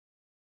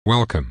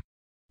Welcome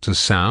to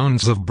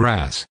Sounds of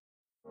Brass.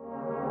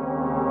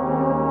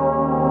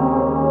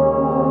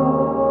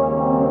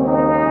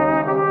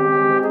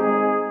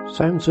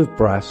 Sounds of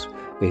Brass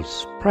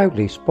is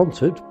proudly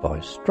sponsored by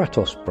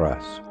Stratos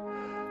Brass.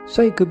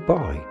 Say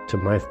goodbye to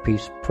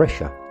mouthpiece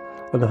pressure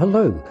and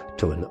hello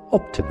to an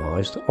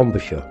optimised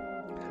embouchure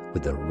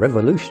with the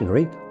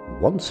revolutionary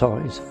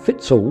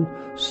one-size-fits-all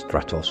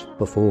Stratos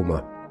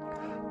Performer.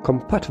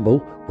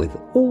 Compatible with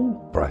all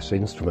brass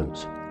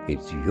instruments,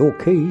 it's your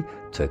key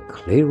to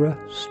clearer,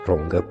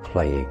 stronger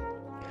playing,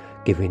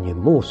 giving you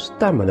more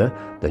stamina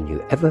than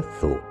you ever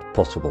thought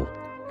possible.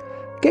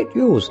 Get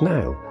yours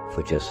now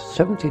for just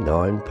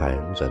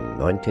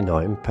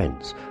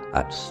 £79.99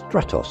 at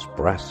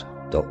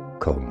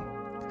stratosbrass.com.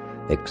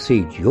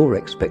 Exceed your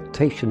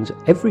expectations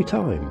every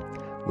time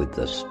with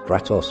the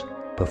Stratos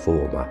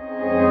Performer.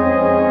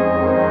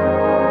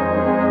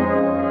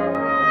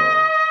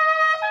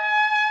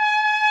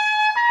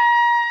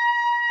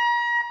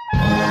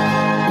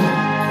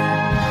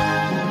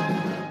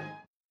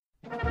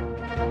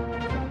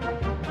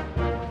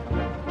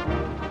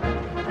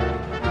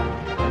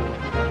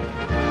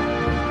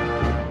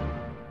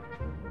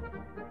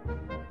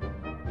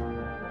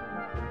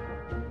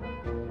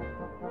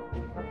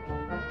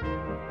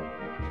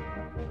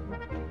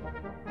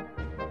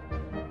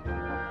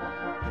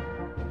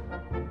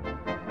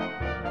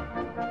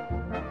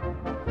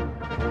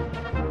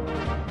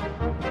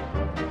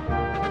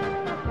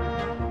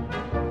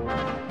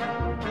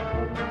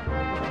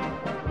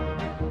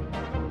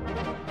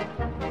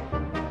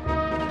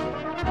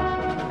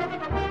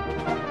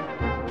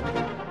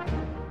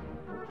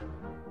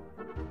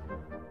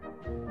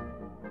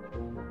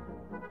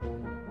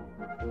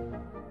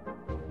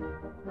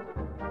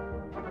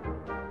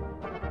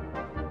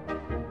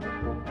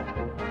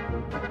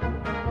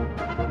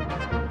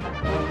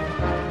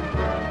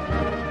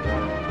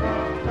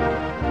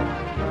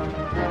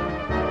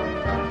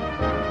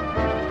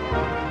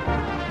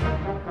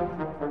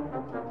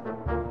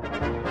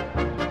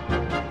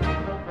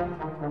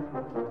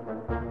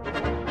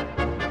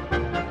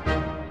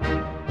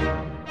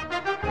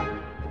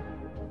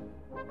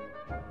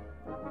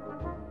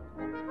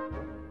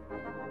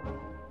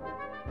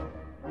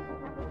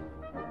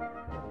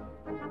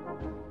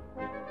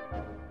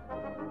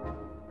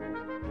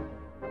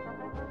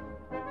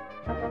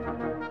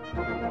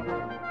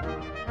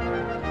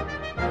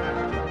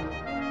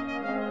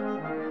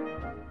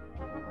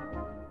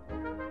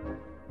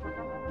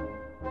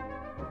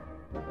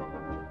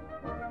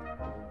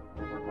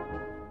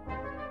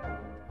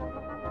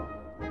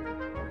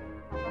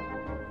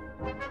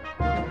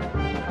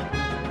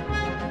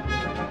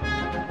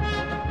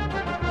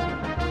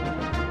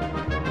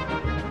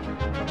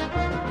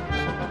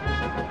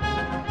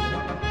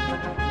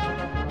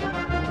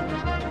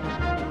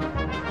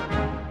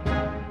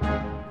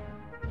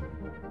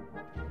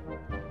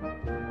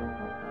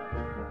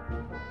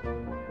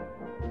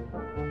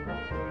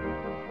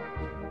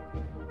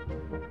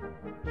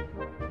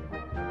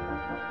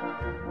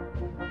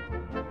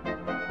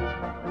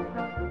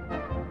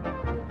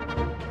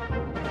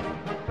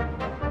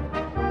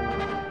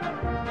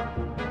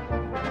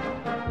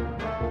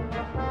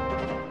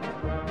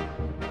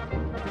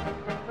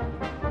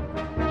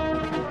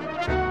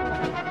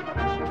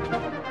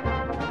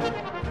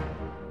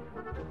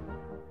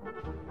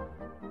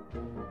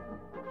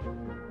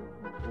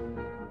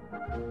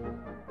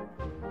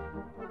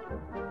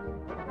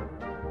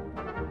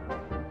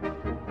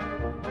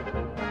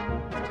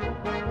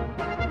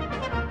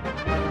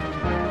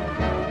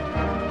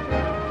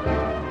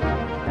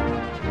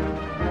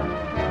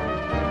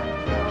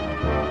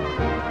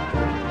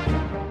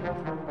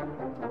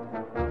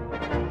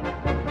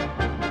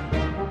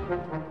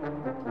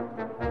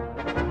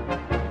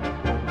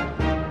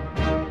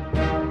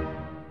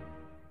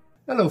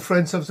 Hello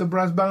friends of the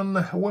Brass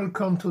Band,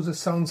 welcome to the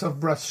Sounds of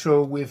Brass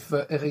show with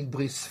Eric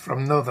Brice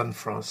from Northern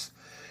France.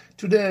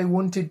 Today I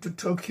wanted to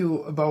talk to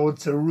you about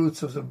the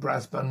roots of the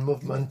brass band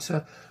movement,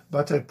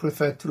 but I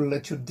prefer to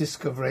let you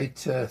discover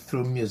it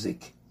through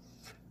music.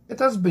 It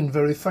has been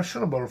very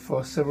fashionable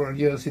for several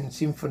years in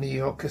symphony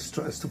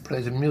orchestras to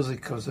play the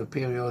music of the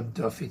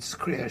period of its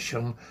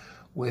creation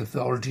with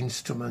old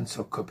instruments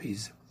or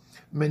copies.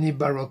 Many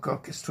Baroque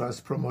orchestras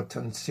promote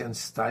ancient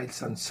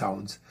styles and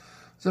sounds.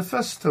 The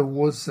first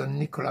was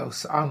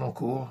Nicolas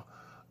Harnoncourt,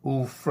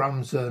 who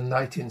from the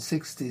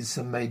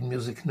 1960s made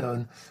music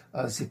known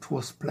as it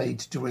was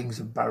played during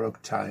the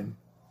Baroque time.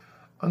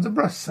 On the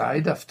brass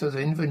side, after the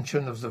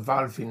invention of the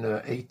valve in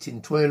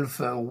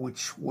 1812,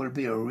 which will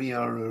be a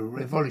real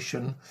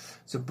revolution,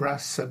 the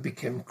brass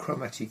became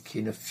chromatic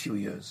in a few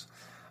years.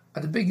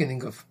 At the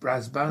beginning of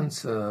brass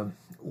bands,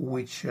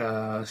 which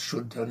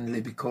should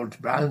only be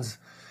called bands,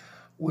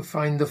 we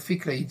find the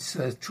ficklades,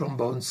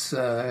 trombones,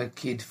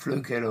 kid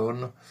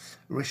flugelhorn,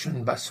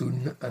 Russian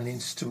bassoon, an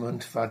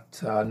instrument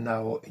that are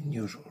now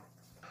unusual.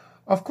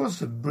 Of course,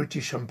 the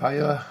British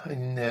Empire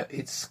in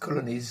its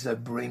colonies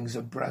brings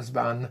a brass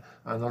band,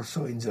 and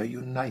also in the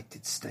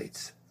United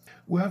States.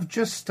 We have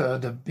just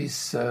heard a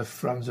piece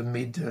from the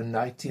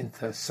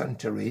mid-19th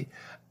century,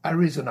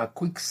 Arizona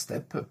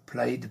Quickstep,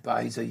 played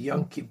by the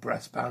Yankee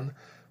Brass Band,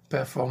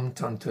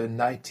 performed on the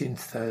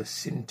 19th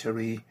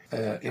century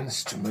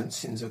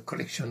instruments in the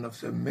collection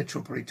of the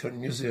Metropolitan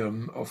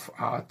Museum of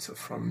Art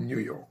from New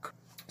York.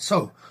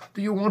 So,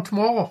 do you want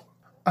more?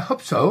 I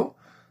hope so.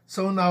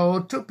 So now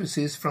 2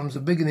 pieces from the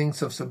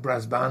beginnings of the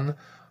brass band,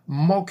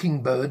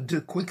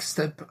 Mockingbird,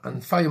 Quickstep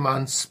and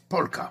Fireman's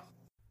Polka.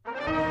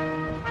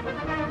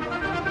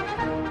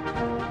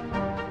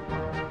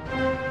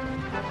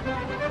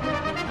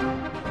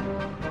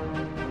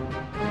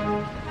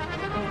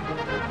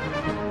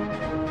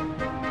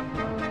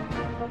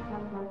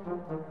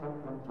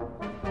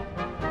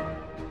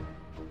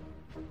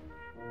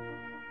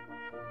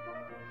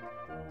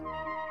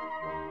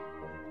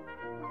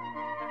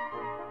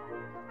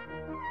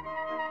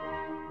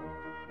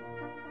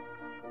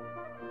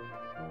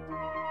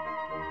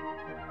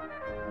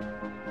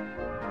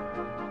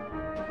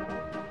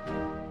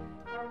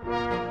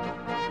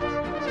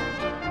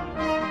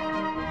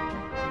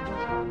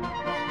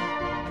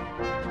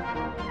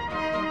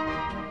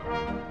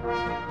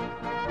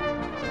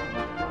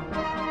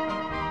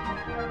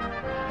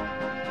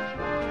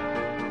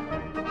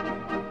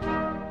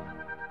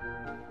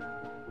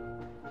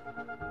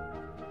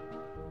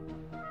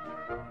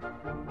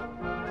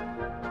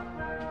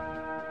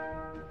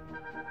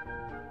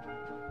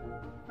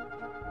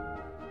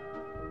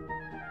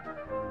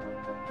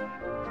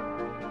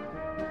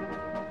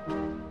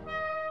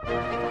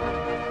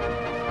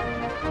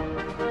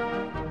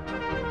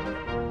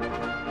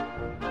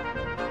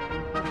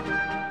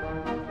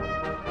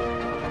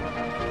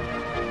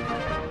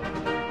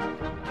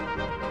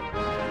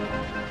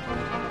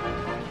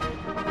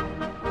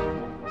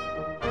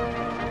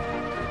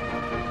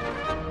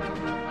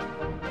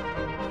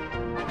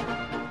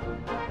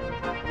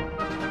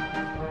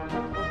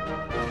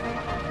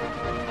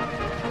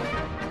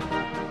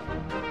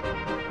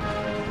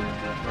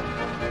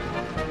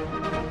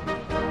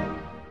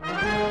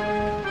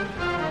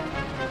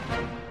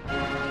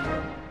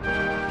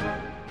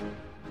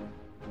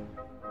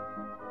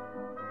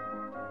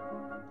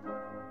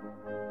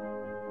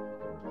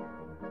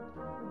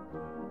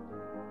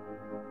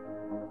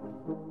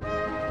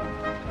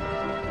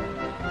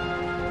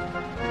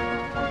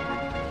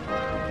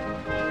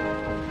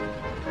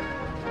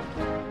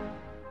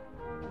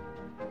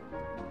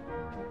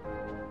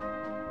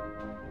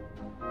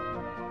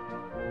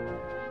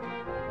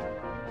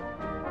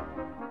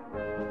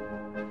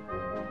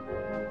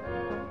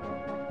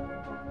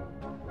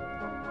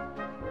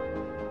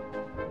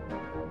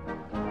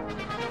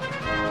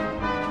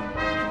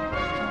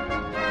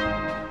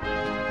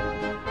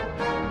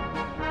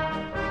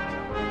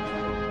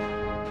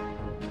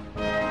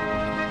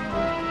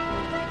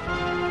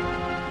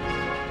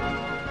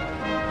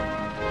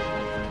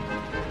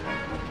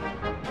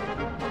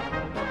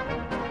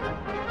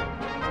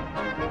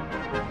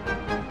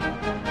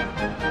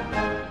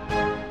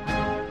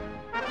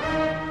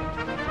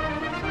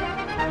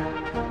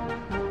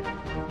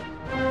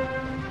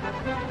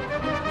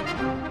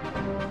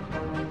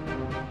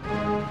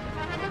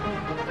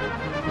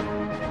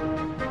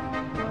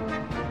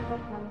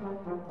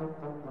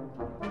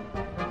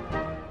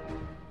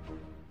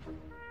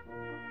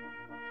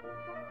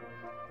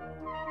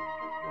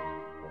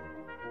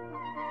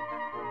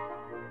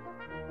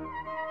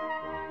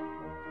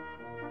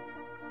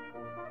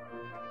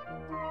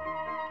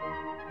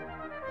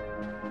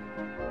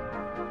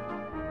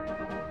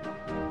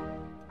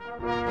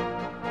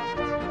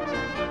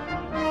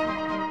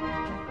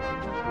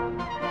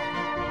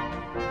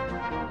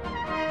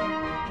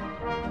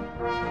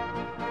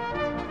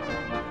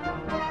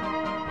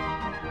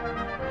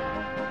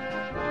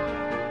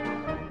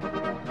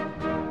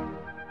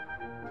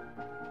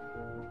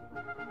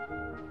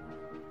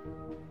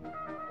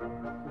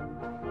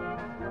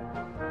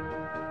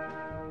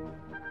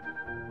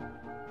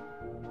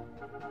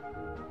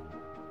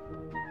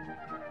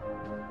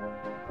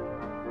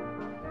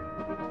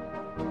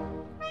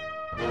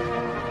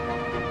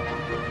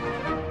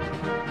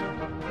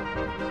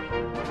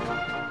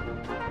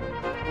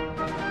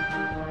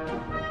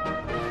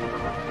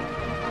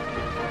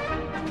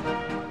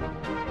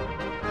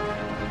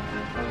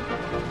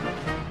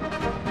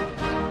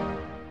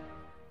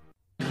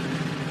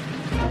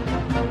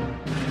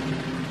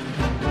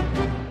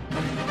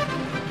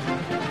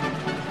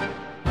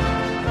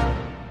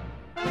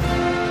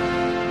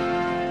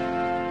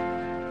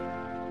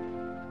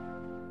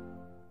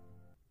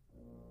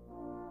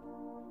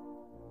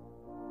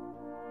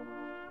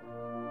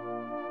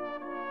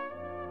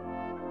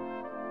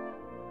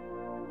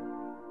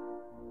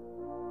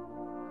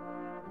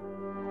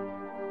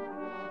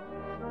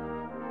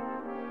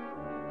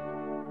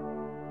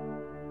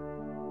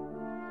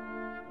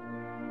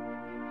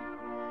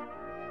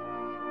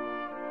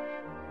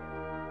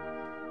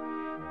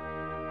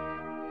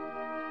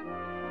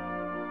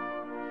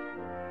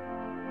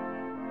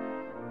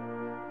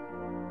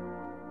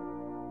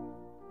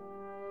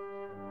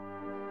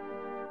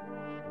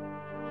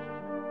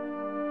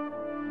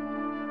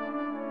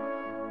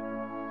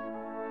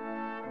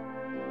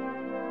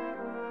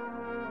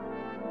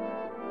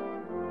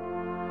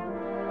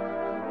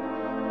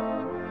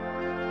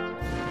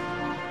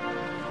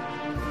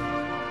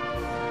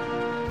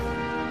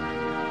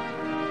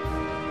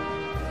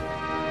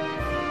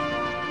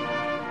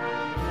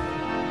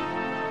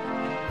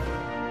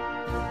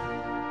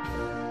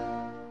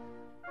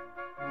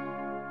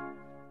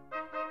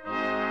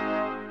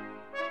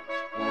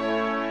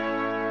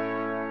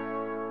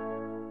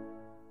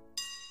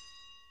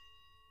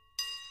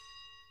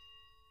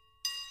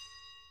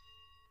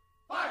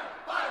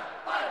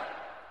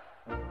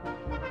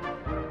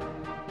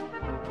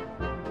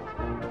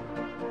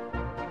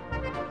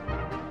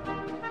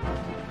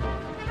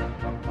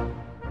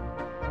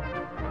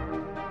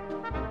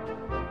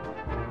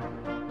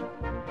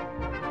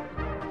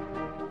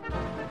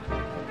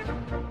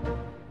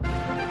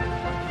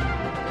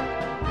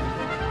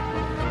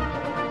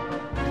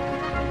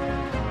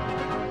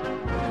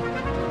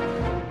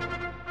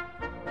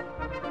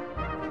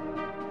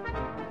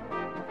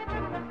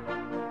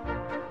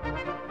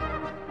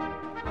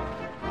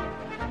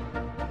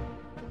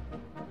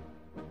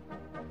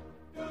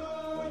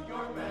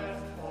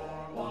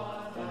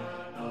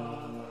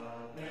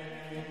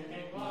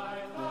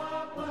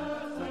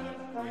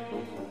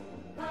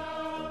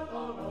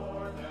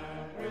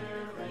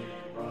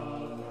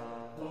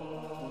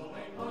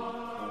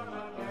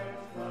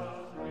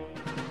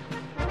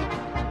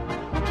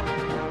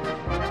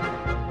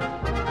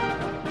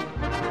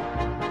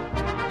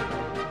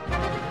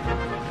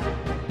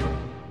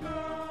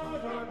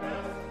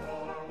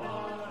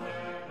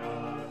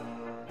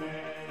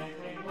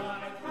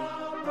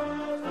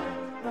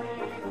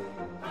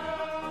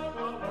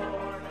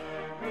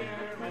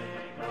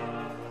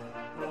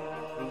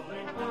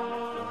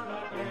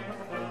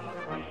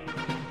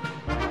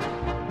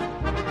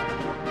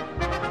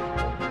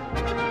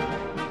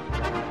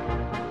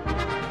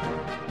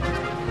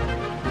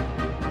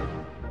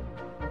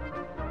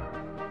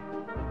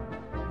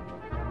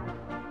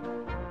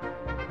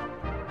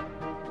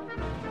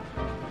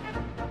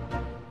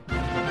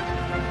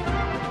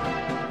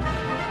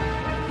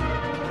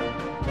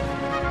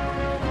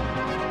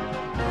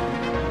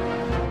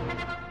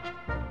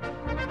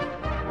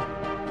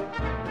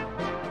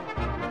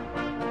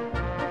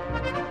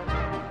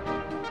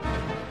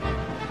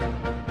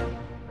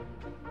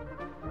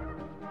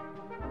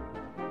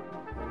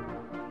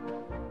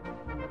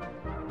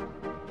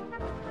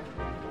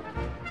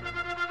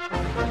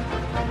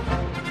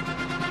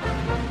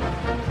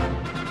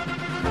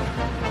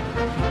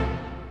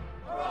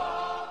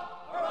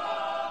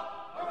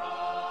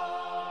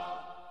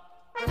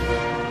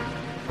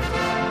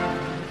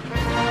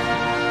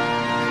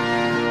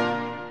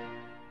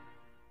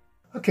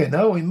 Okay,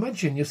 now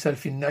imagine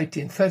yourself in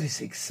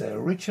 1936,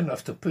 rich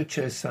enough to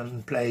purchase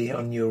and play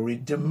on your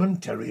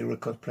rudimentary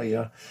record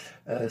player,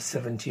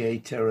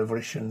 78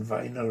 Revolution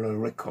vinyl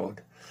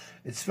record.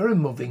 It's very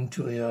moving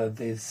to hear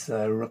these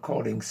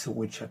recordings,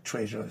 which are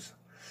treasures.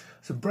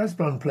 The brass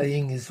band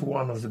playing is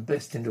one of the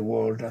best in the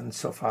world, and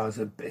so far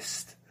the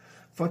best.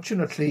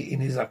 Fortunately, in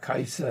his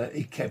archives,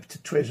 he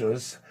kept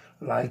treasures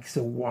like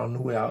the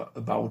one we are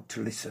about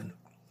to listen.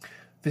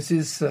 This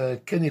is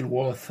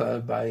Kenilworth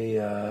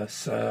by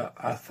Sir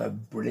Arthur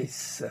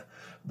Bliss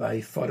by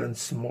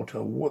Foden's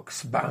Motor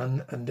Works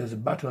Band under the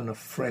baton of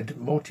Fred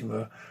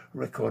Mortimer,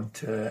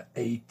 record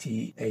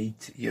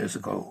 88 years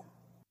ago.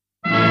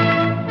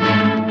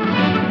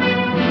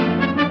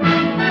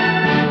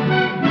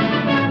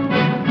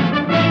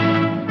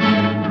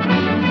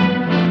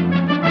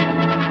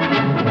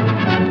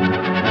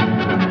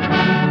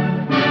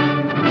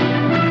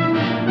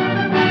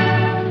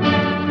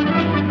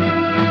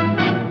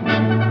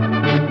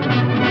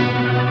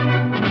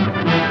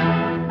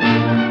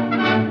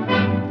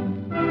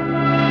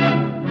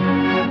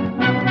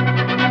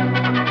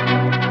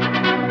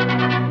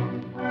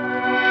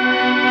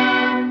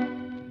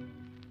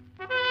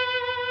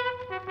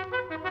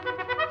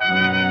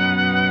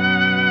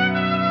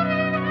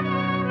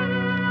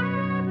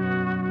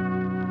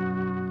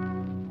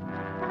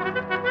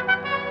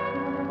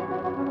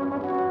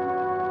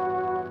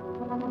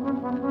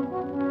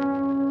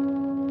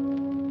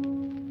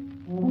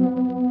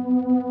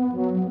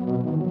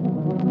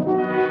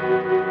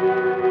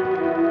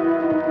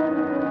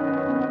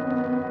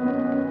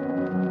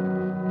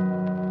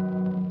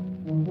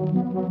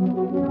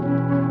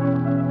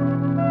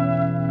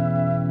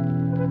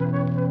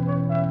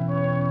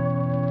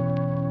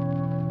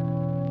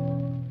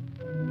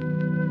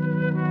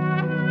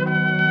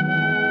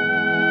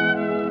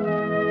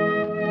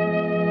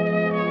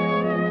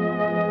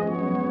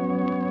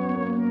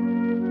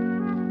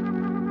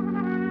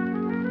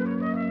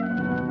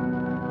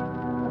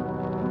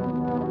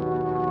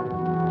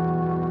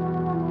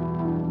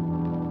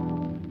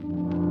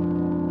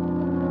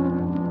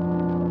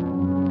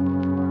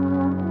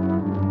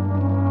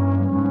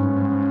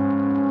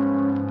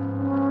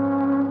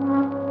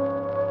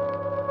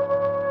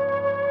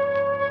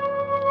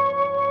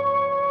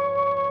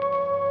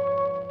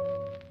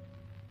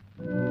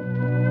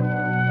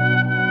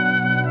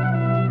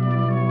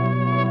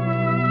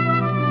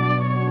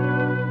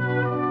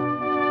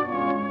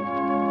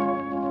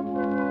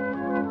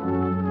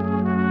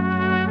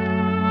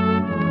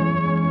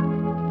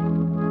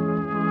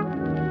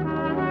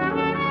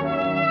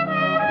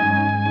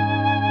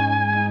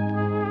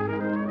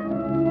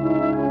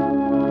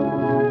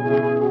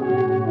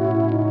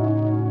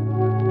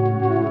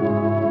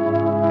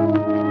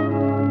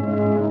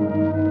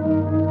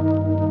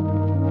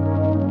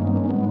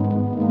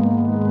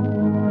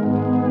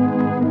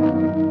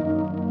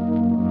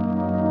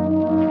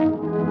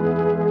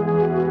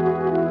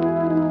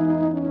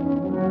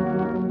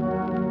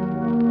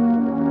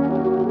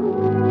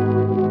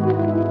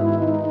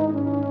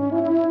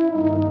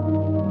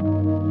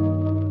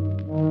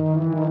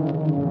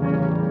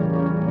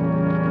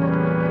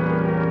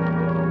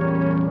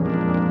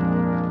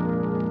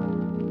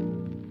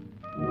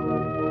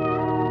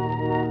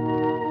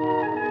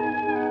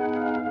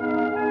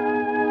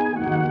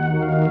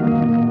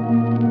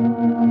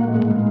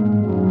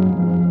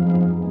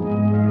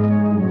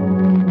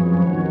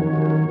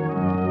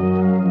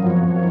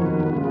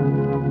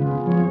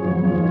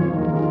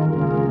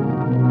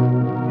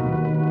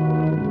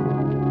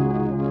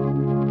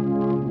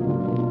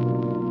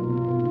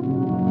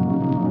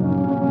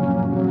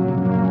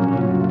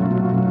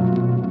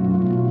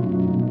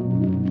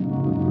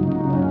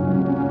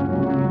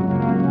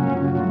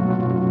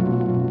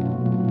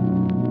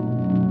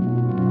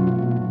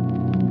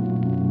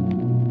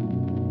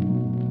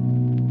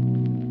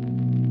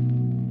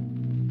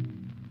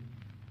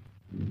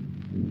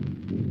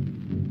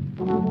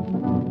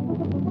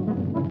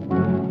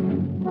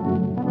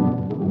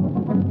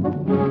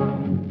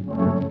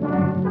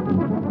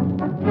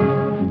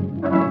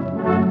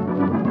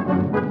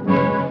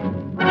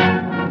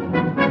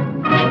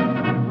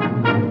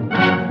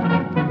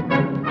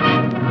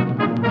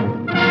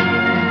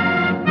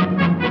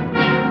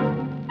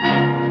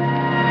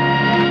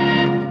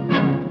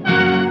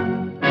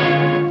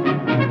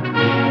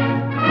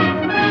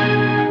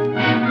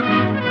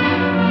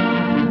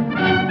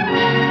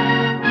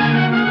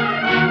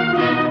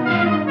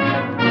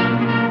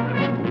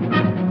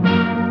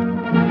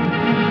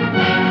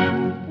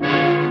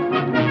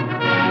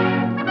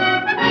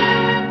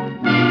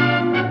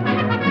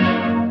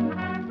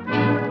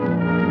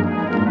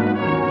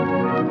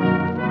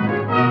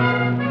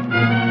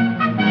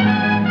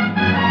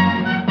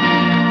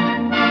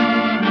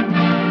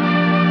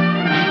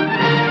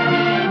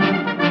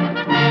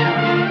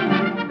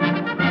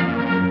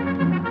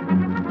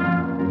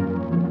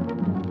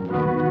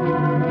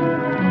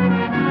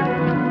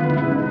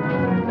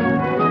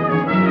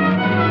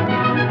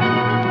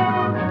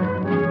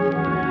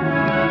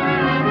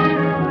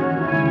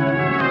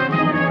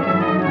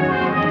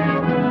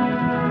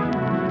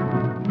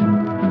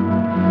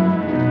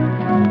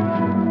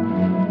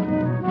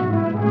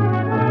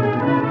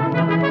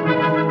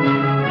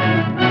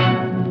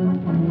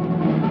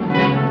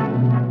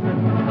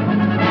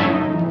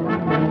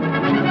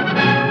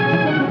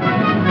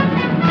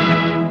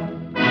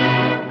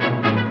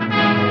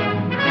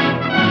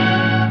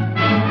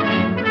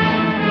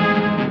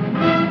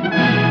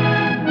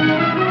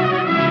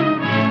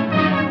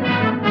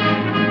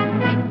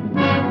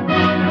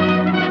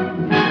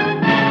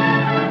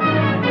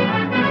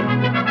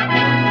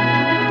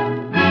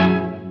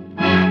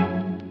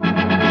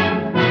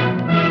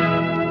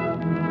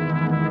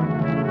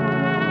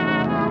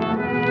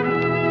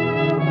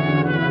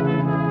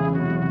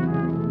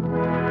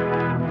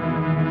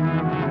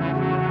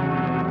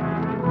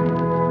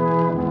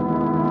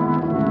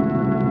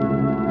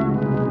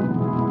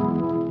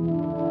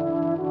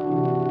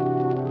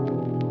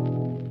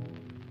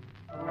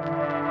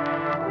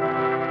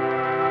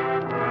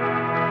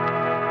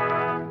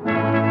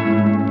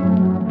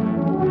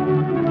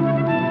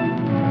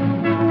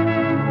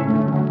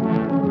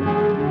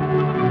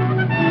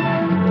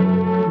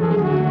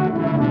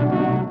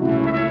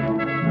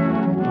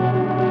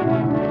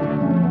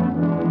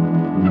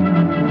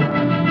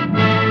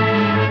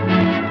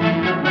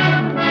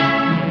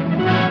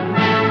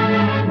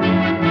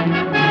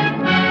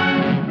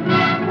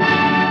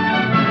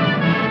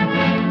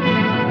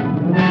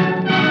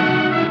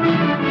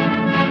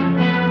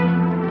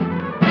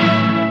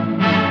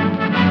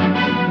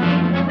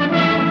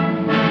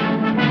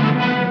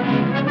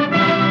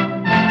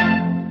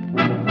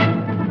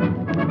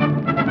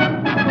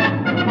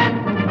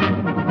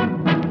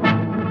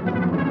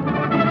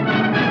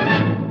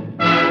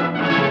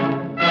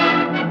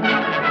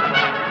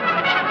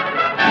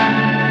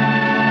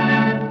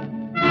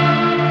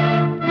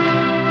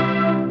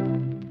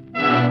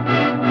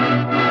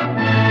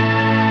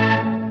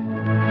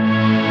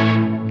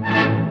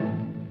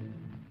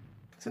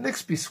 The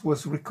next piece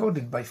was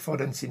recorded by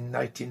Foden in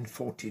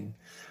 1914.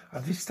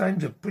 At this time,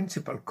 the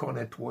principal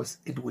cornet was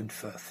Edwin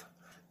Firth.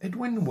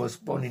 Edwin was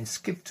born in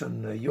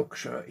Skipton,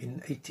 Yorkshire in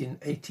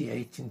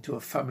 1888 into a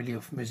family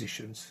of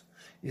musicians.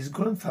 His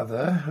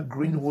grandfather,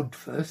 Greenwood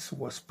Firth,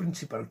 was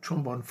principal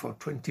trombone for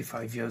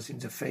 25 years in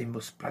the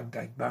famous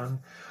Dyke Band,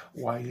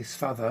 while his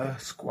father,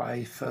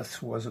 Squire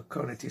Firth, was a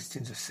cornetist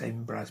in the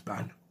same brass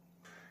band.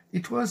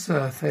 It was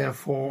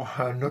therefore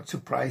not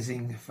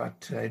surprising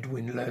that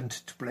Edwin learned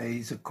to play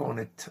the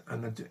cornet,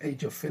 and at the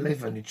age of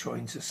 11 he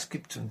joined the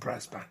Skipton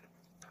Brass Band.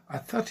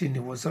 At 13 he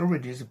was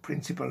already the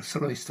principal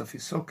soloist of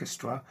his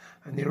orchestra,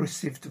 and he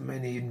received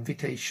many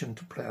invitations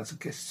to play as a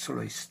guest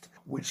soloist,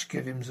 which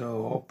gave him the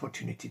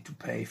opportunity to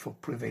pay for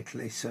private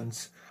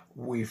lessons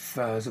with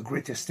the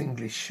greatest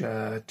English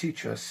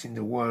teachers in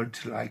the world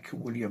like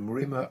William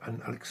Rimmer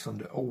and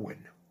Alexander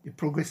Owen. He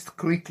progressed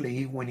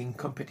quickly, winning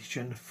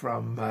competition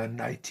from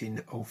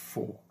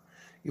 1904.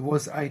 He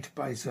was hired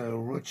by the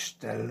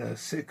Rochdale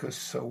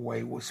Circus, where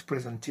he was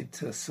presented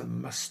as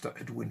Master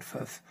Edwin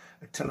Firth,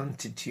 a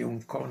talented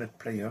young cornet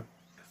player,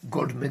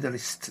 gold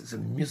medalist, the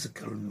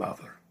musical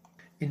mother.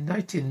 In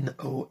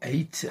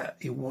 1908,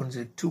 he won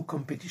the two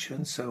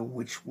competitions,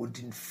 which would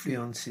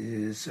influence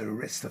the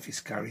rest of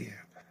his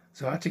career.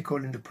 The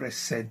article in the press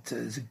said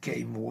the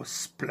game was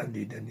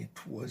splendid and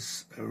it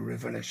was a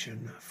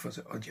revelation for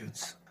the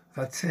audience.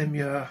 That same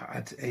year,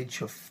 at the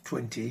age of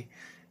 20,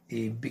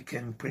 he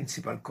became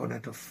principal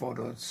cornet of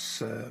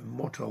Ford's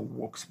Motor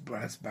Works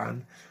Brass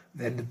Band,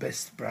 then the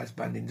best brass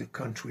band in the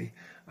country,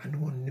 and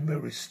won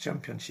numerous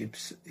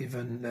championships,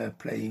 even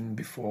playing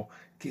before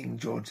King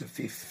George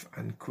V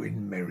and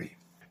Queen Mary.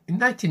 In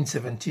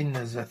 1917,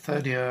 the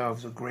third year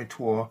of the Great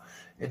War,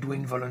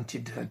 Edwin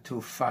volunteered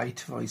to fight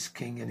for his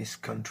king and his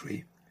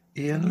country.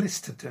 He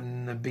enlisted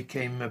and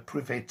became a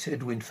Private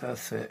Edwin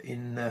Firth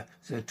in the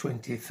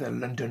 20th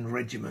London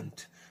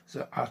Regiment,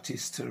 the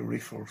Artist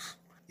Rifles.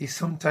 He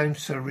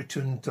sometimes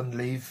returned on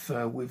leave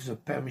with the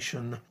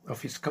permission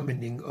of his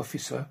commanding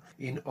officer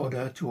in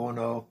order to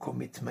honor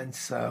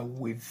commitments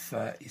with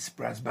his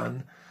brass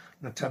band,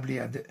 notably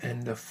at the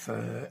end of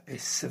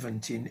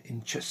S17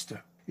 in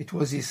Chester. It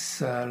was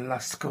his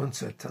last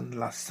concert and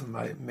last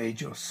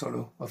major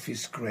solo of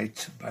his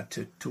great but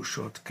too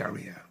short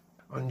career.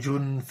 On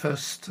June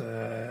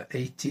 1st,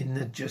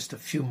 18, just a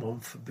few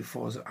months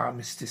before the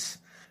armistice,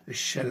 a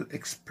shell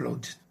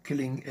exploded,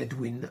 killing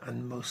Edwin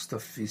and most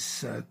of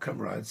his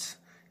comrades.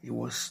 He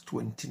was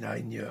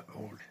 29 years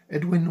old.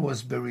 Edwin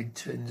was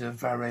buried in the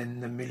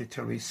Varennes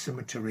military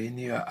cemetery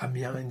near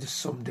Amiens in the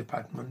Somme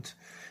department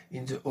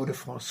in the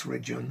Hauts-de-France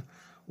region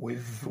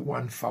with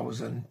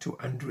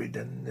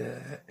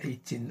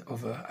 1,218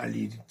 other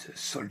Allied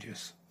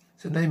soldiers.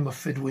 The name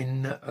of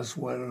Edwin, as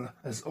well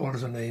as all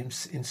the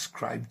names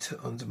inscribed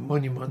on the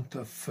monument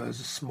of the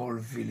small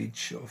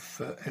village of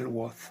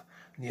Elworth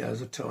near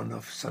the town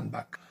of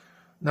Sandbach.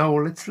 Now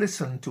let's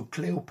listen to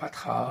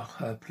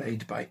Cleopatra,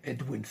 played by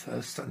Edwin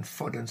Firth and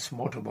Foden's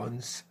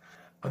Motorbands,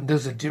 under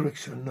the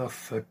direction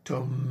of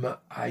Tom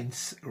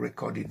Hines,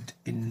 recorded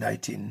in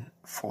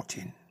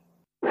 1914.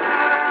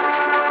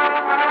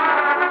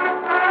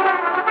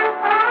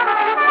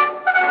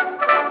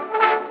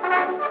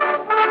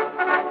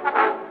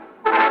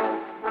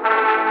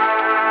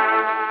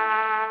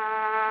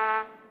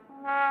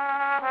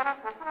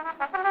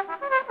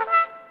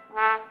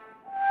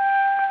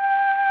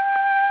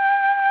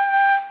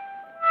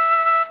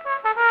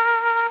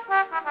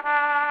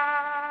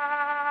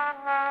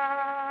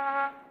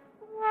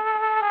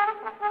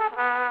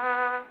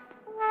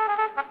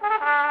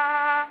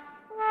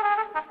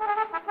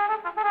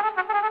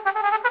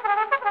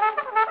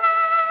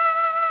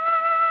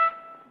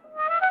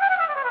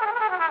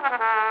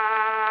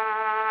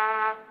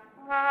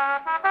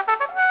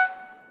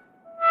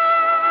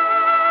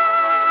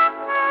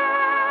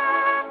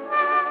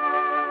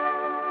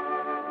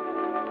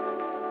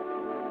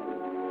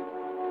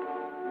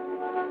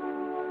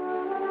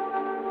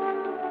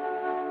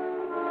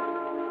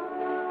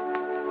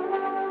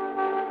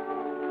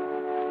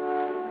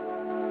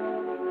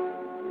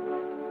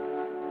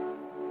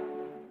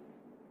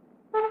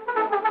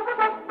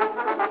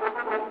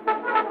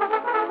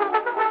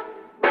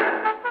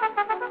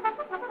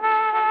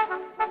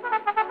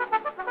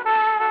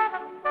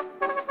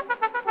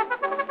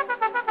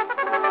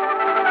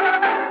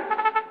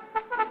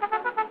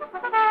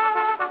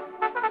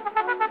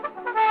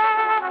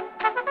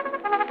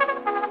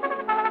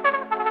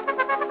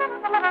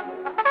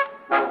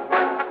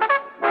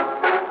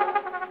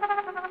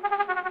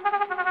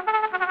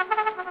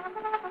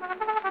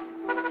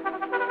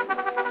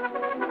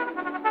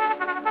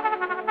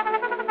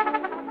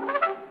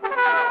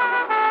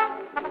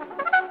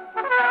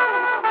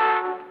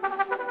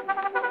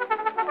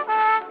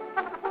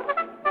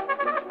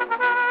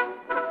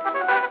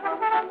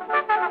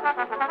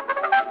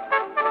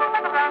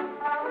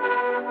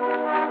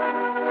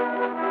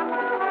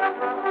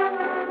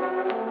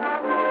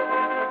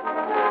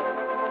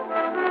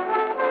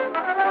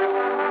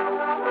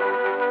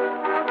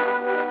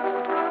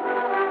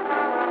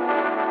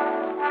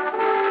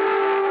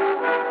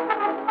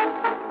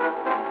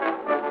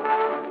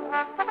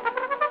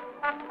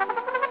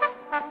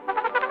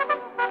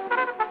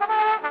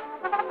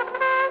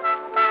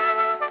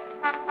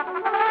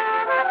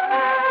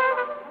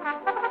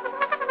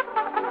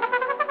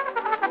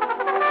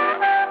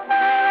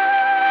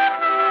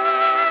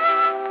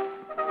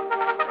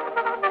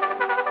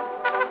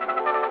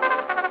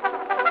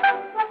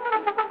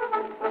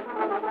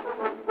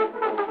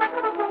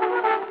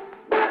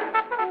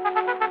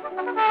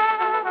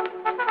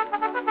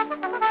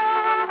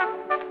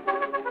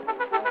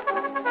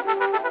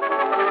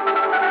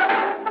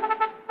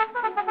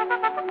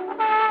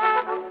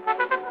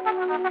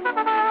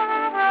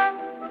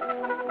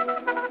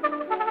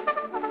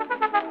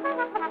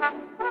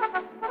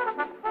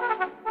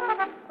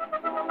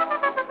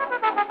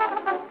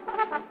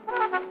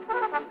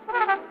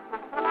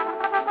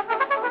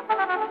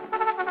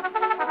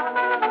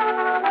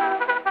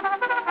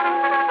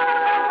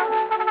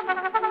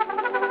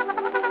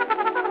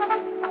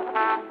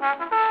 If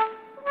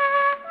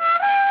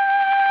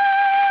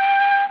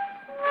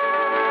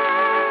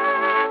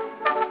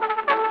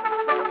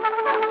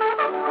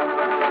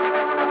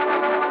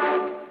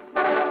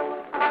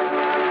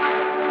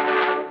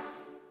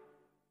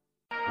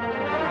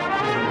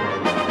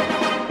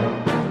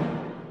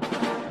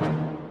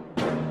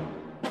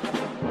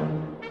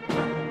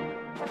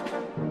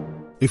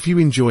you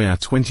enjoy our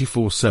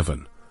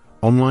 24/7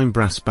 online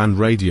brass band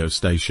radio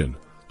station,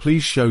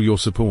 please show your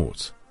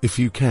support, if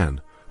you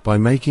can, by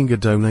making a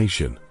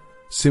donation.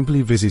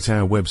 Simply visit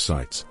our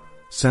website,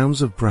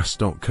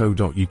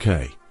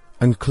 soundsofbrass.co.uk,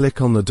 and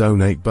click on the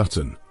donate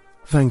button.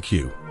 Thank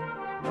you.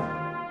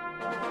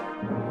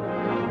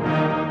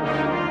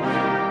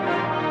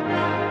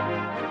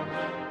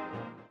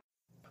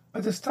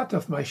 At the start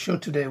of my show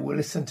today, we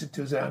listened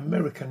to the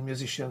American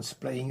musicians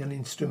playing an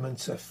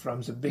instrument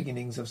from the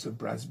beginnings of the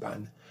brass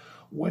band.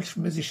 Welsh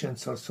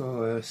musicians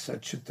also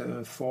searched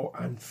for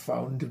and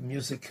found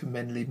music,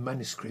 mainly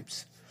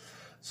manuscripts.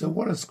 The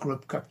Wallace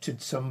Group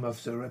captured some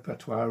of the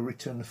repertoire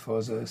written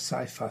for the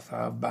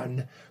Grimethorpe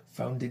Band,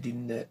 founded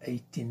in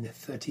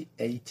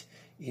 1838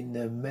 in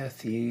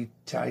Merthyr,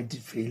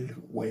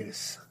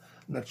 Wales.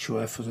 Not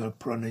sure for the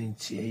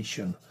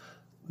pronunciation,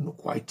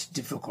 quite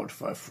difficult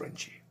for a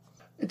Frenchy.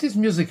 It is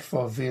music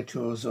for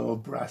virtuoso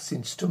brass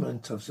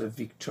instrument of the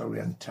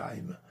Victorian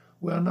time.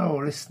 We are now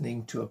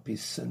listening to a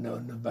piece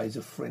known by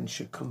the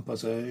French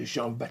composer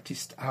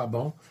Jean-Baptiste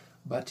Arbon,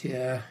 but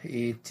here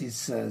it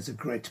is the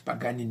great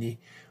Paganini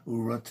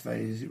who wrote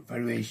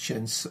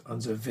variations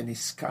on the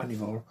Venice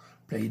Carnival,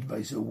 played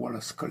by the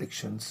Wallace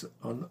Collections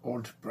on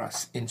old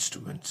brass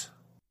instruments.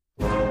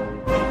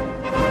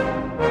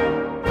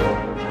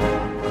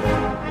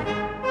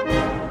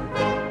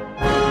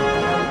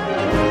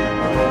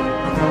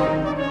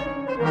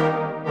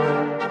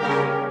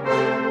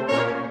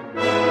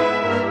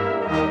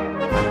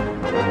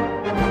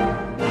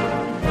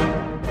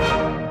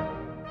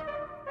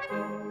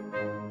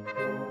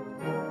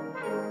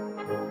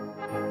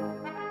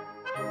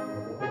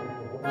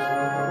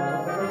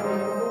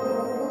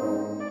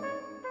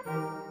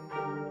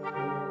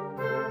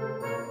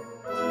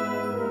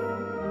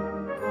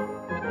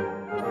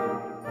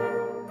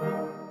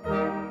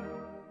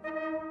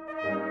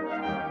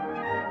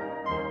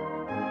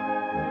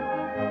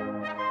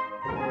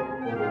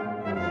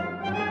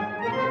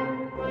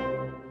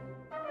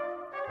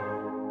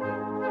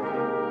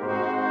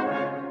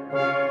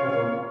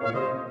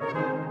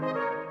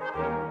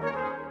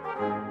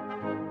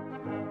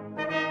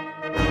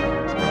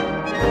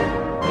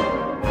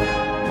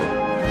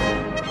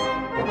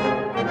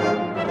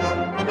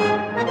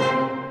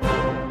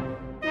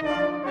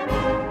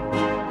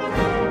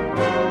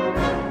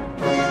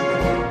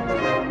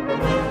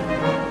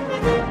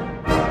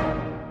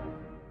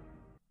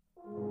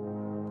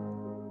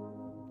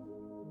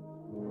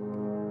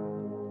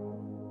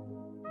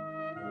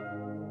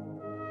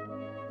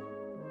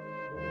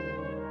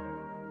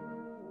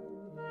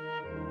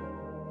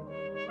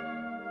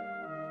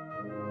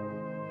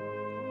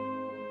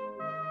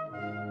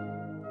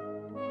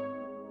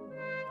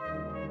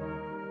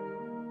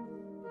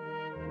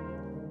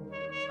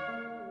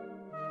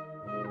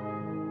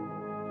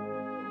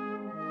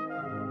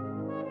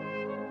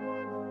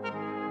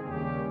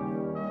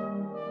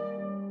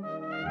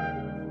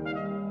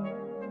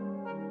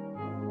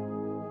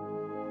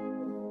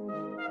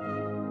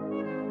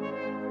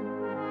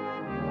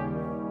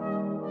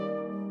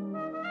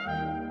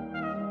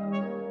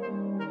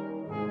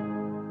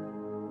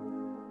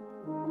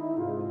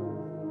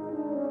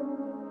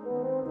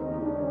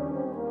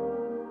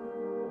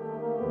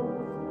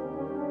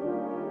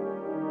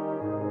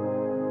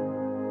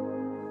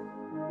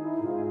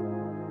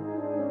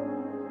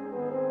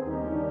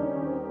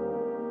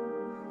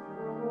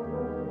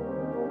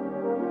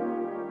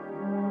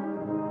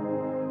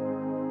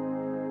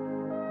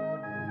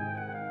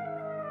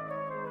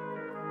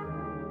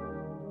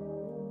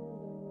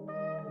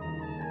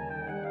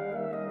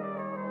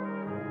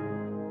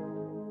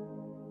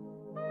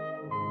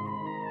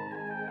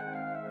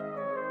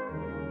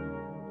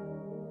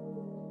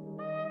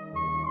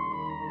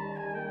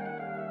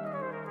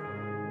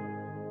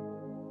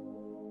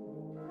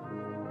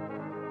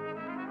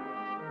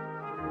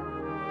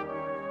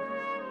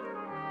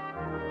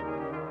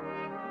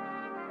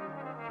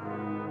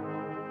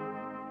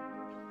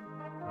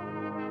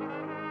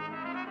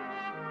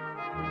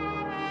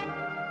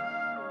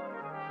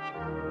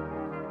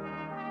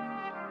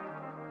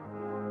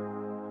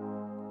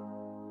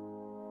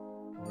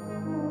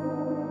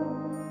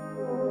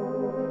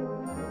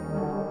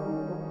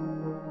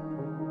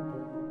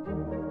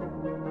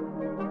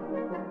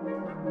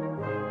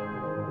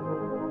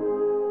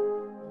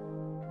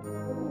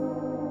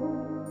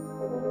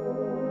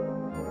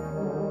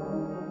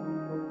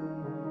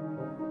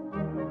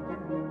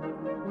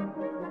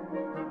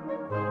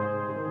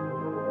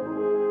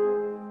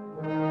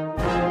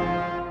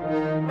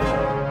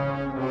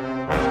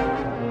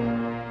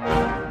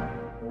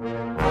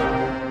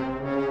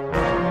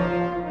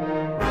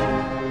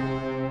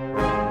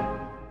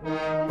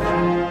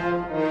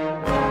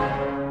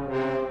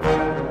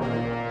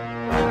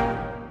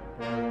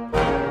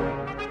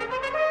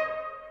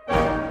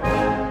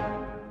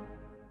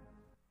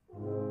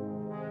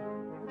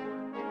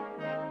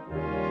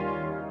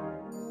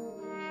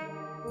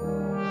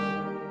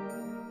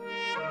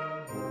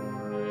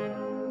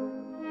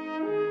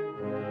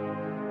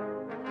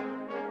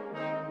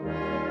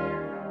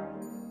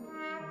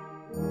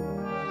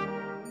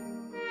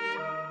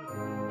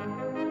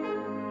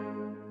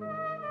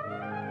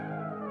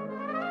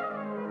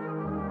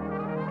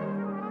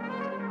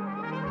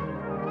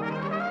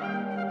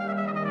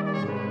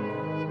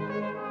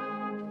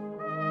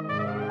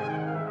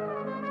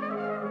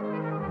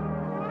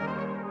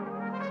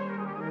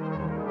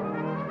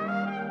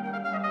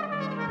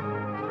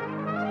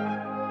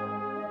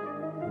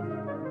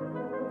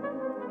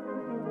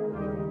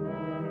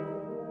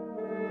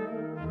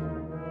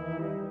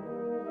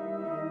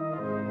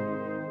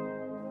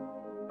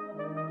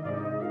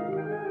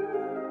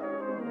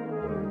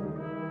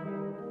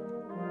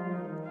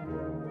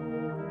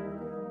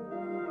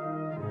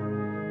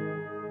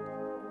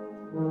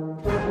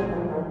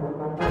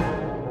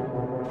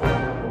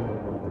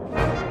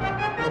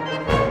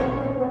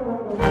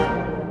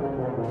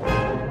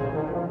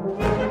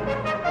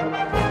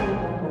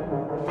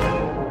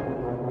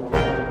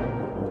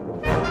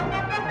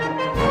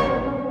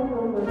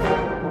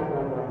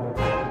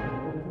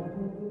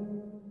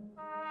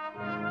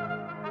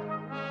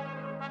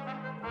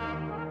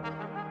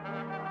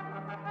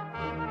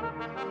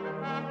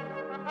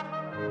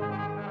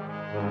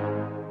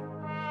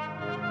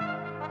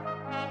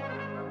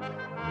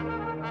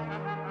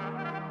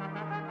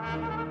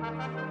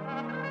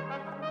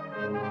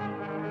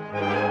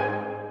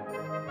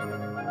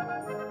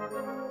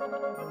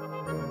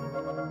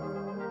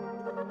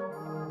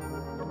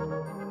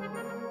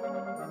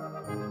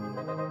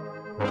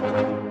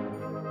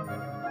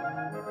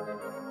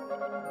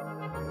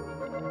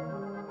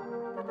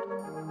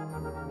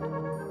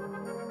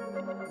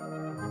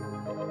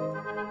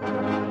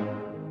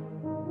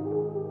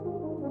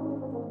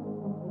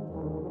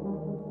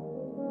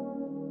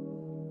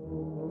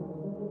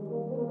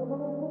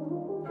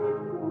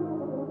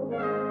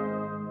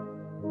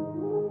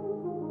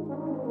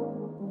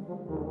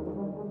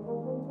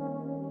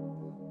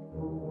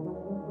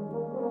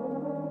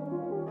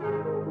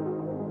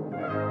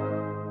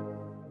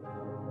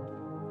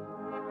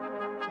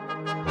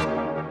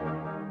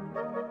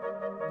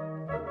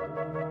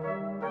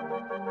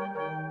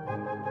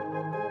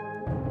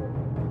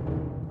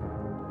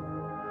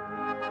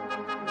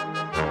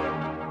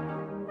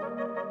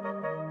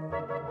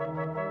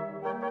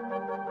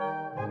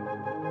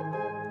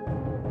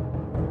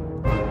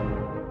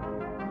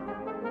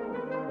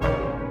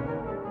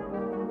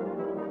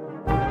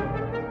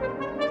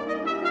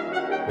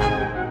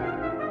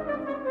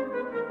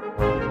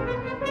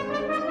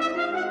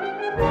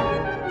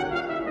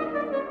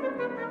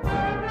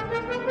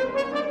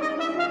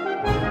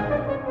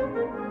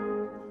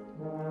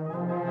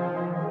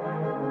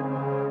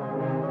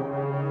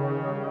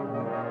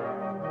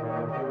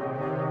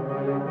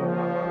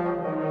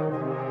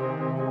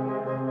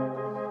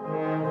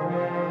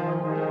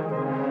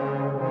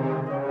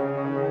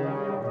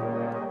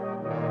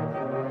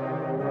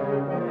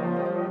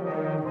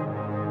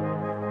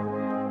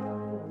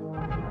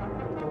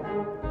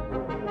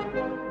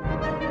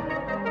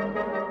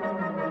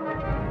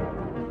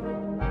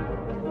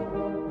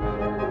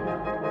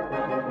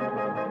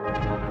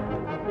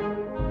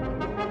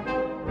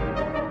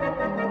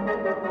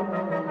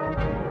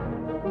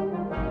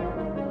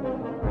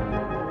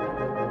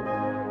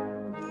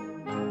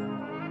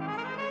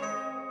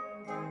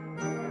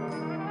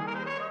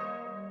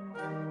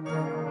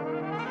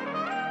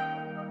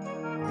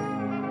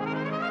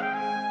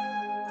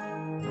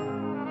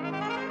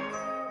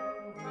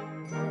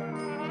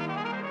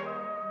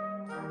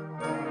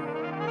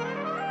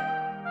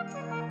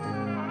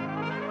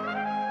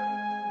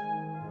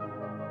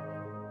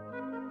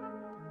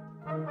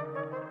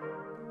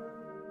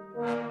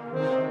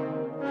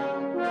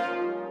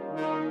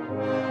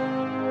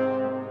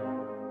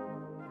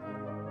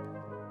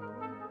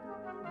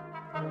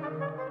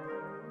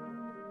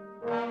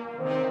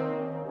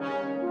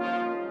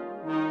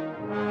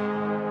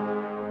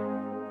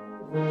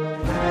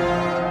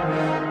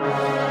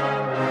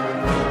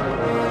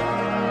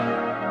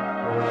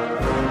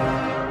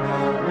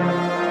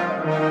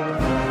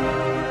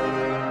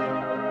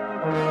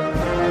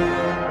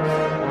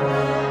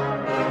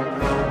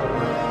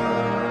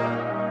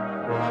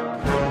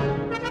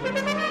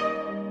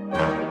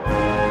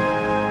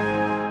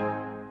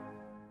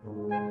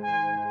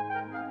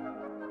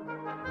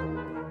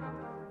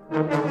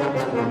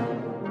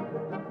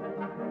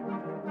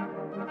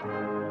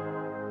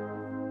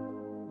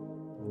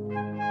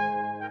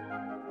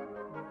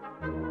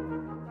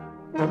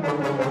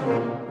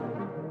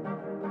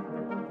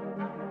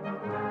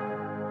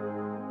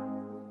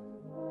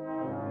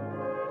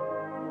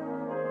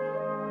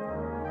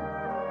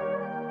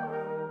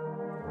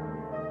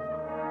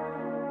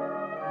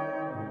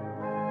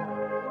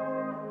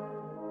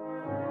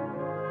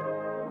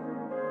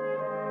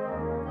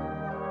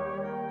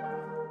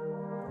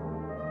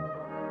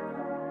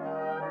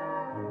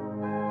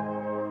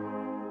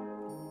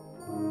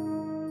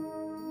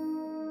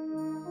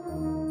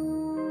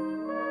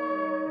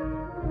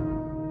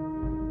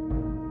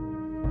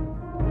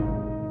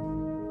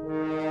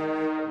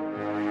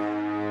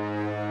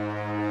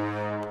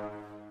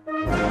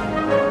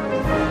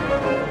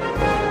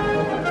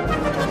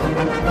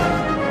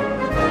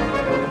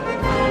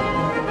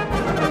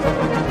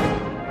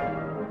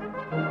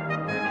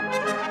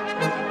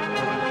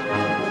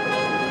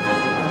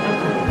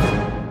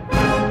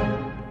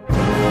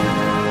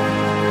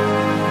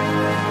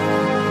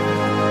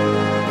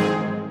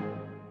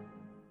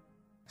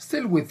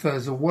 Still with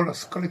the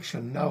Wallace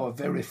Collection, now a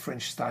very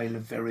French style,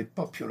 very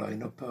popular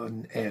in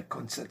open-air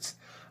concerts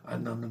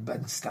and on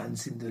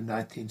bandstands in the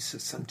 19th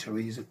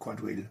century, the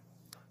quadrille.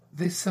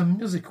 This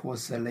music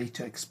was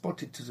later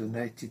exported to the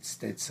United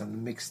States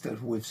and mixed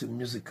with the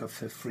music of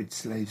freed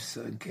slaves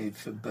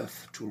gave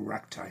birth to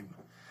ragtime.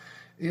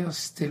 Here,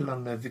 still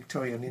on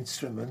Victorian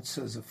instruments,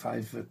 the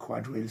 5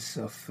 quadrilles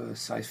of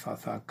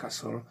Sci-Fi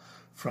Castle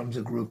from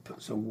the group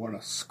the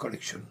Wallace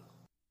Collection.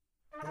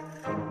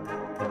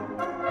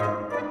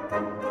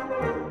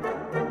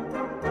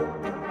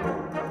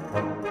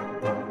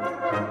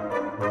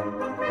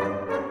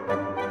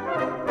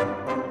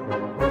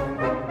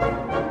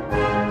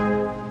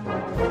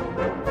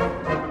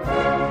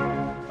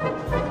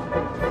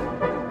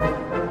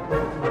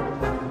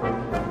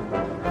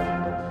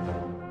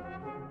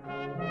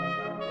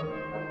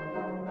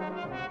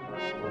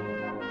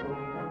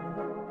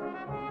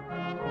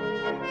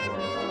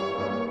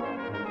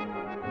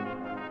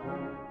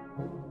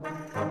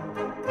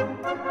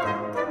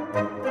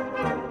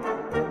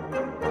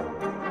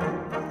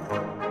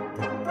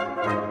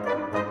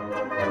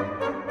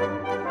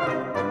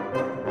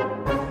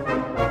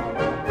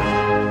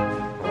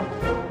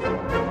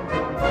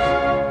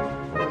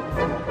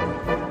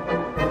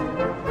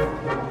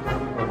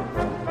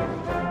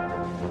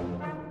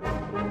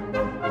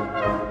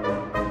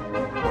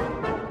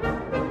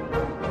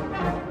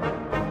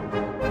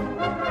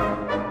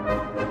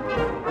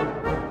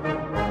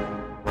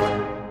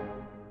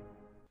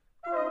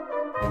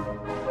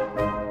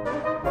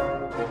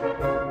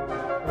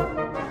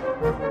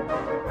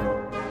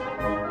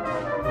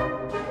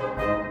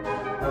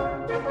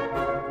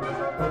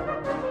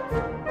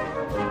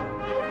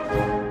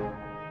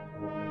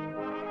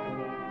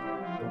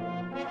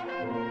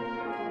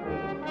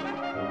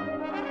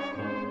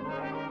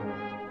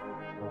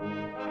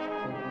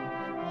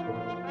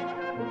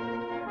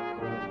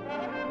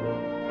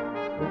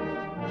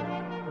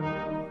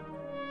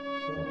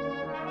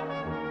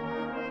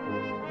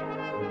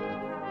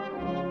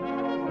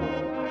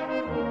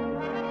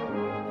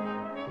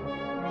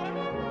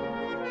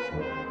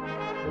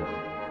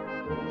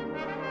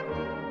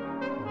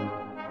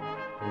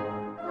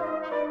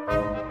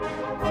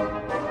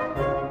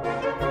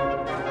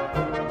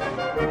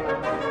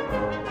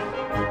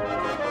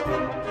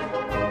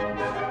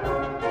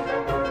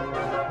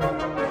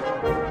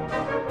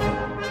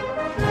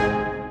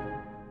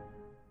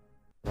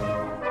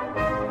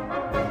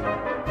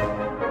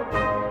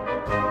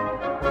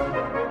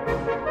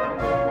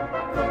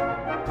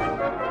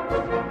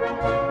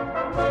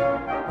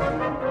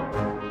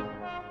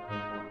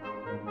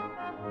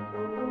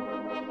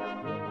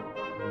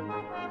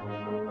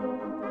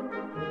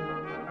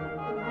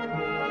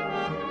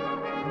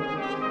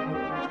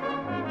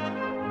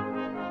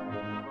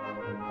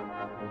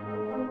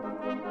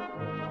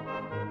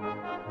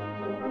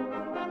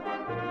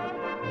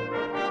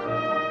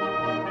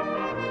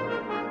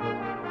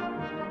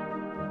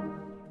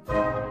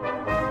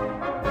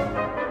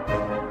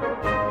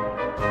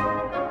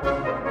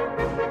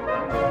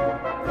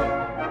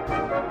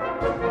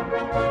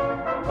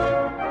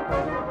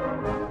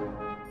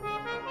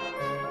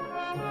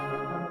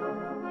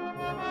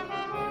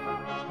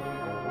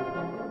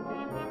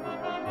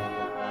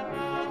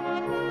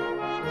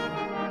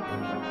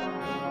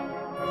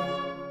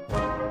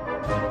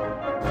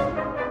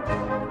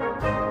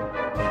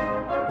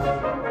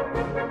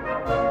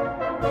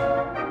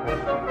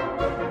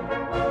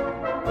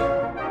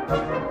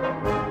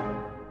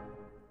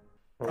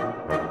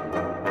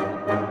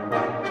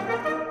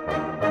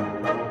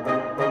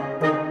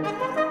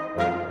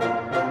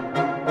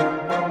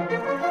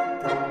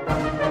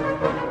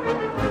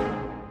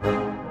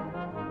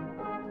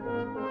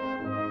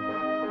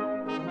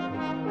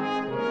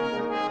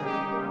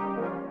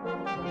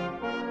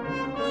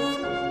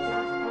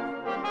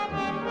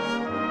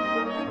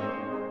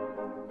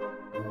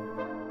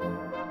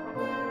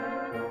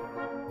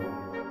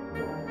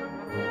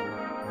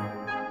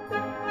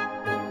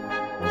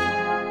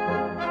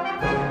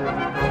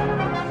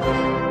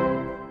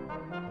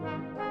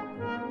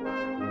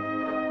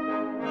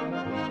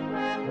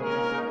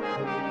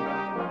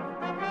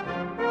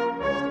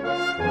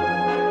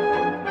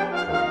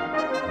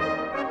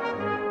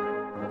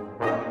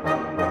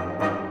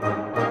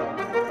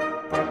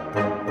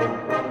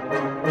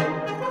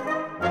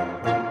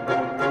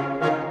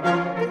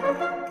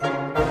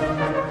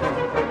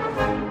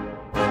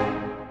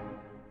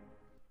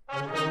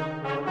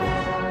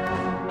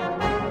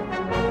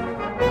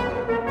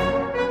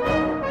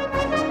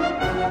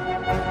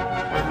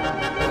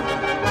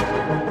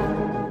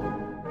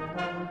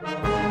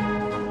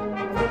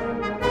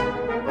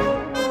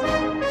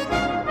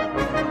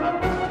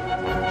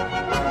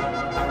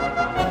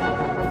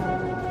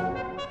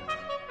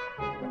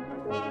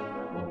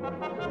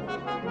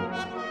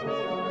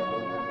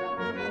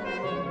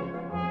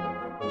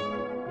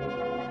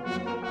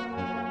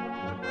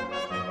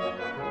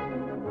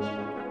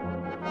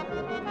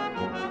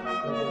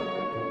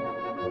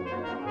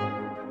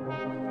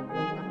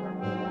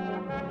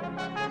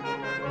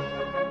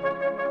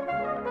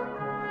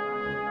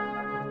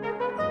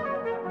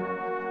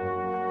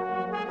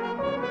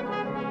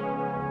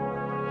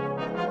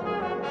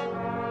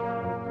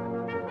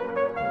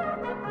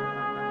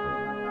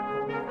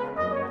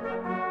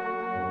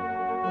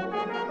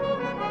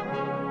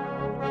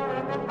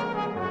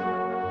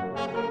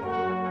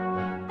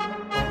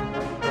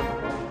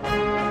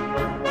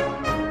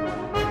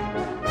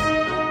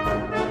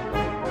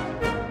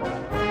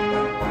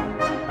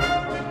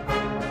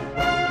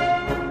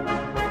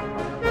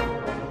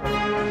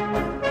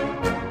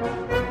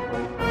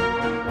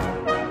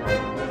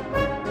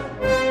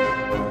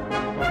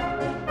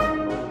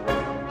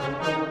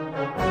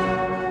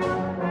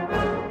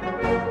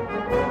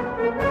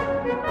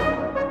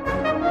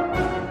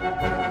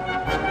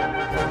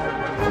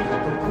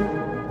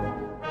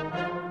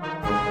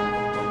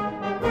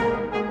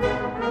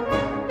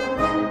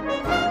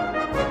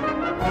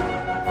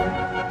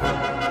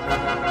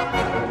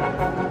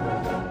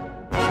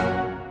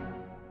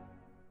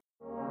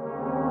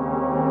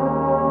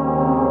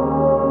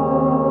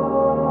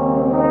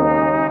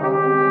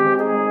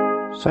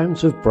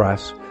 Sounds of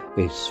Brass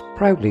is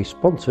proudly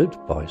sponsored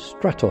by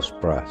Stratos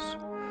Brass.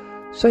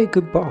 Say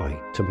goodbye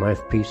to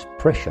mouthpiece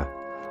pressure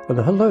and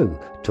hello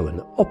to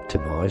an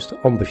optimised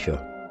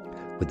embouchure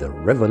with the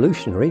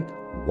revolutionary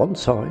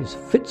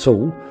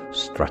one-size-fits-all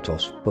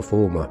Stratos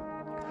Performer.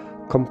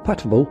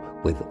 Compatible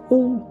with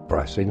all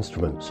brass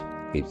instruments,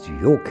 it's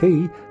your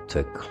key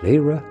to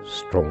clearer,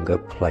 stronger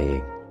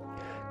playing,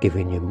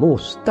 giving you more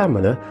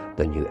stamina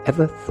than you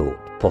ever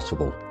thought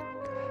possible.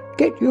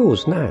 Get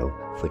yours now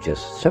for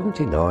just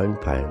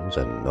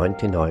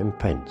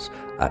 £79.99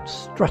 at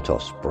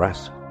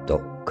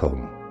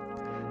stratosbrass.com.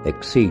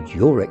 Exceed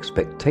your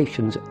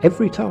expectations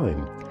every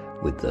time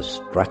with the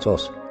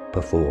Stratos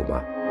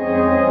Performer.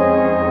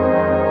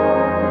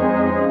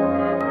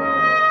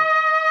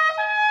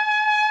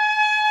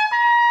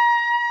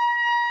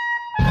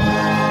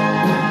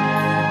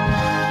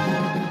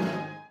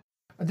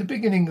 At the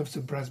beginning of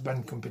the brass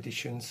band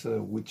competitions,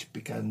 which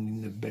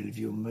began in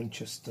Bellevue,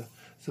 Manchester,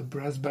 the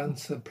brass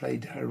bands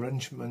played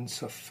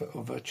arrangements of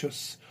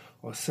overtures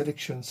or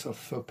selections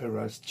of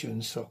operas,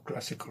 tunes or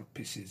classical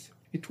pieces.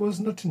 It was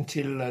not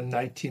until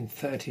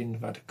 1913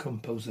 that a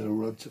composer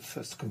wrote the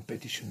first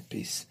competition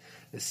piece,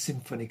 a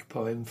symphonic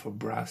poem for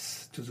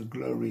brass to the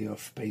glory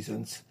of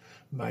peasants,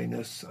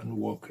 miners and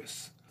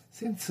workers.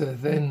 Since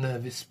then,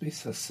 this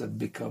piece has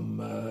become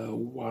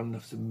one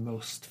of the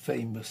most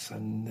famous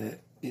and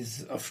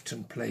is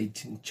often played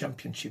in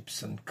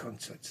championships and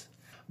concerts.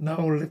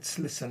 Now let's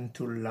listen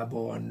to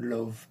Labor and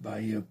Love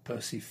by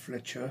Percy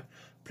Fletcher,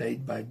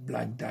 played by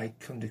Black Dyke,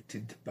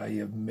 conducted by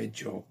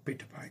Major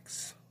Peter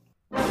Pikes.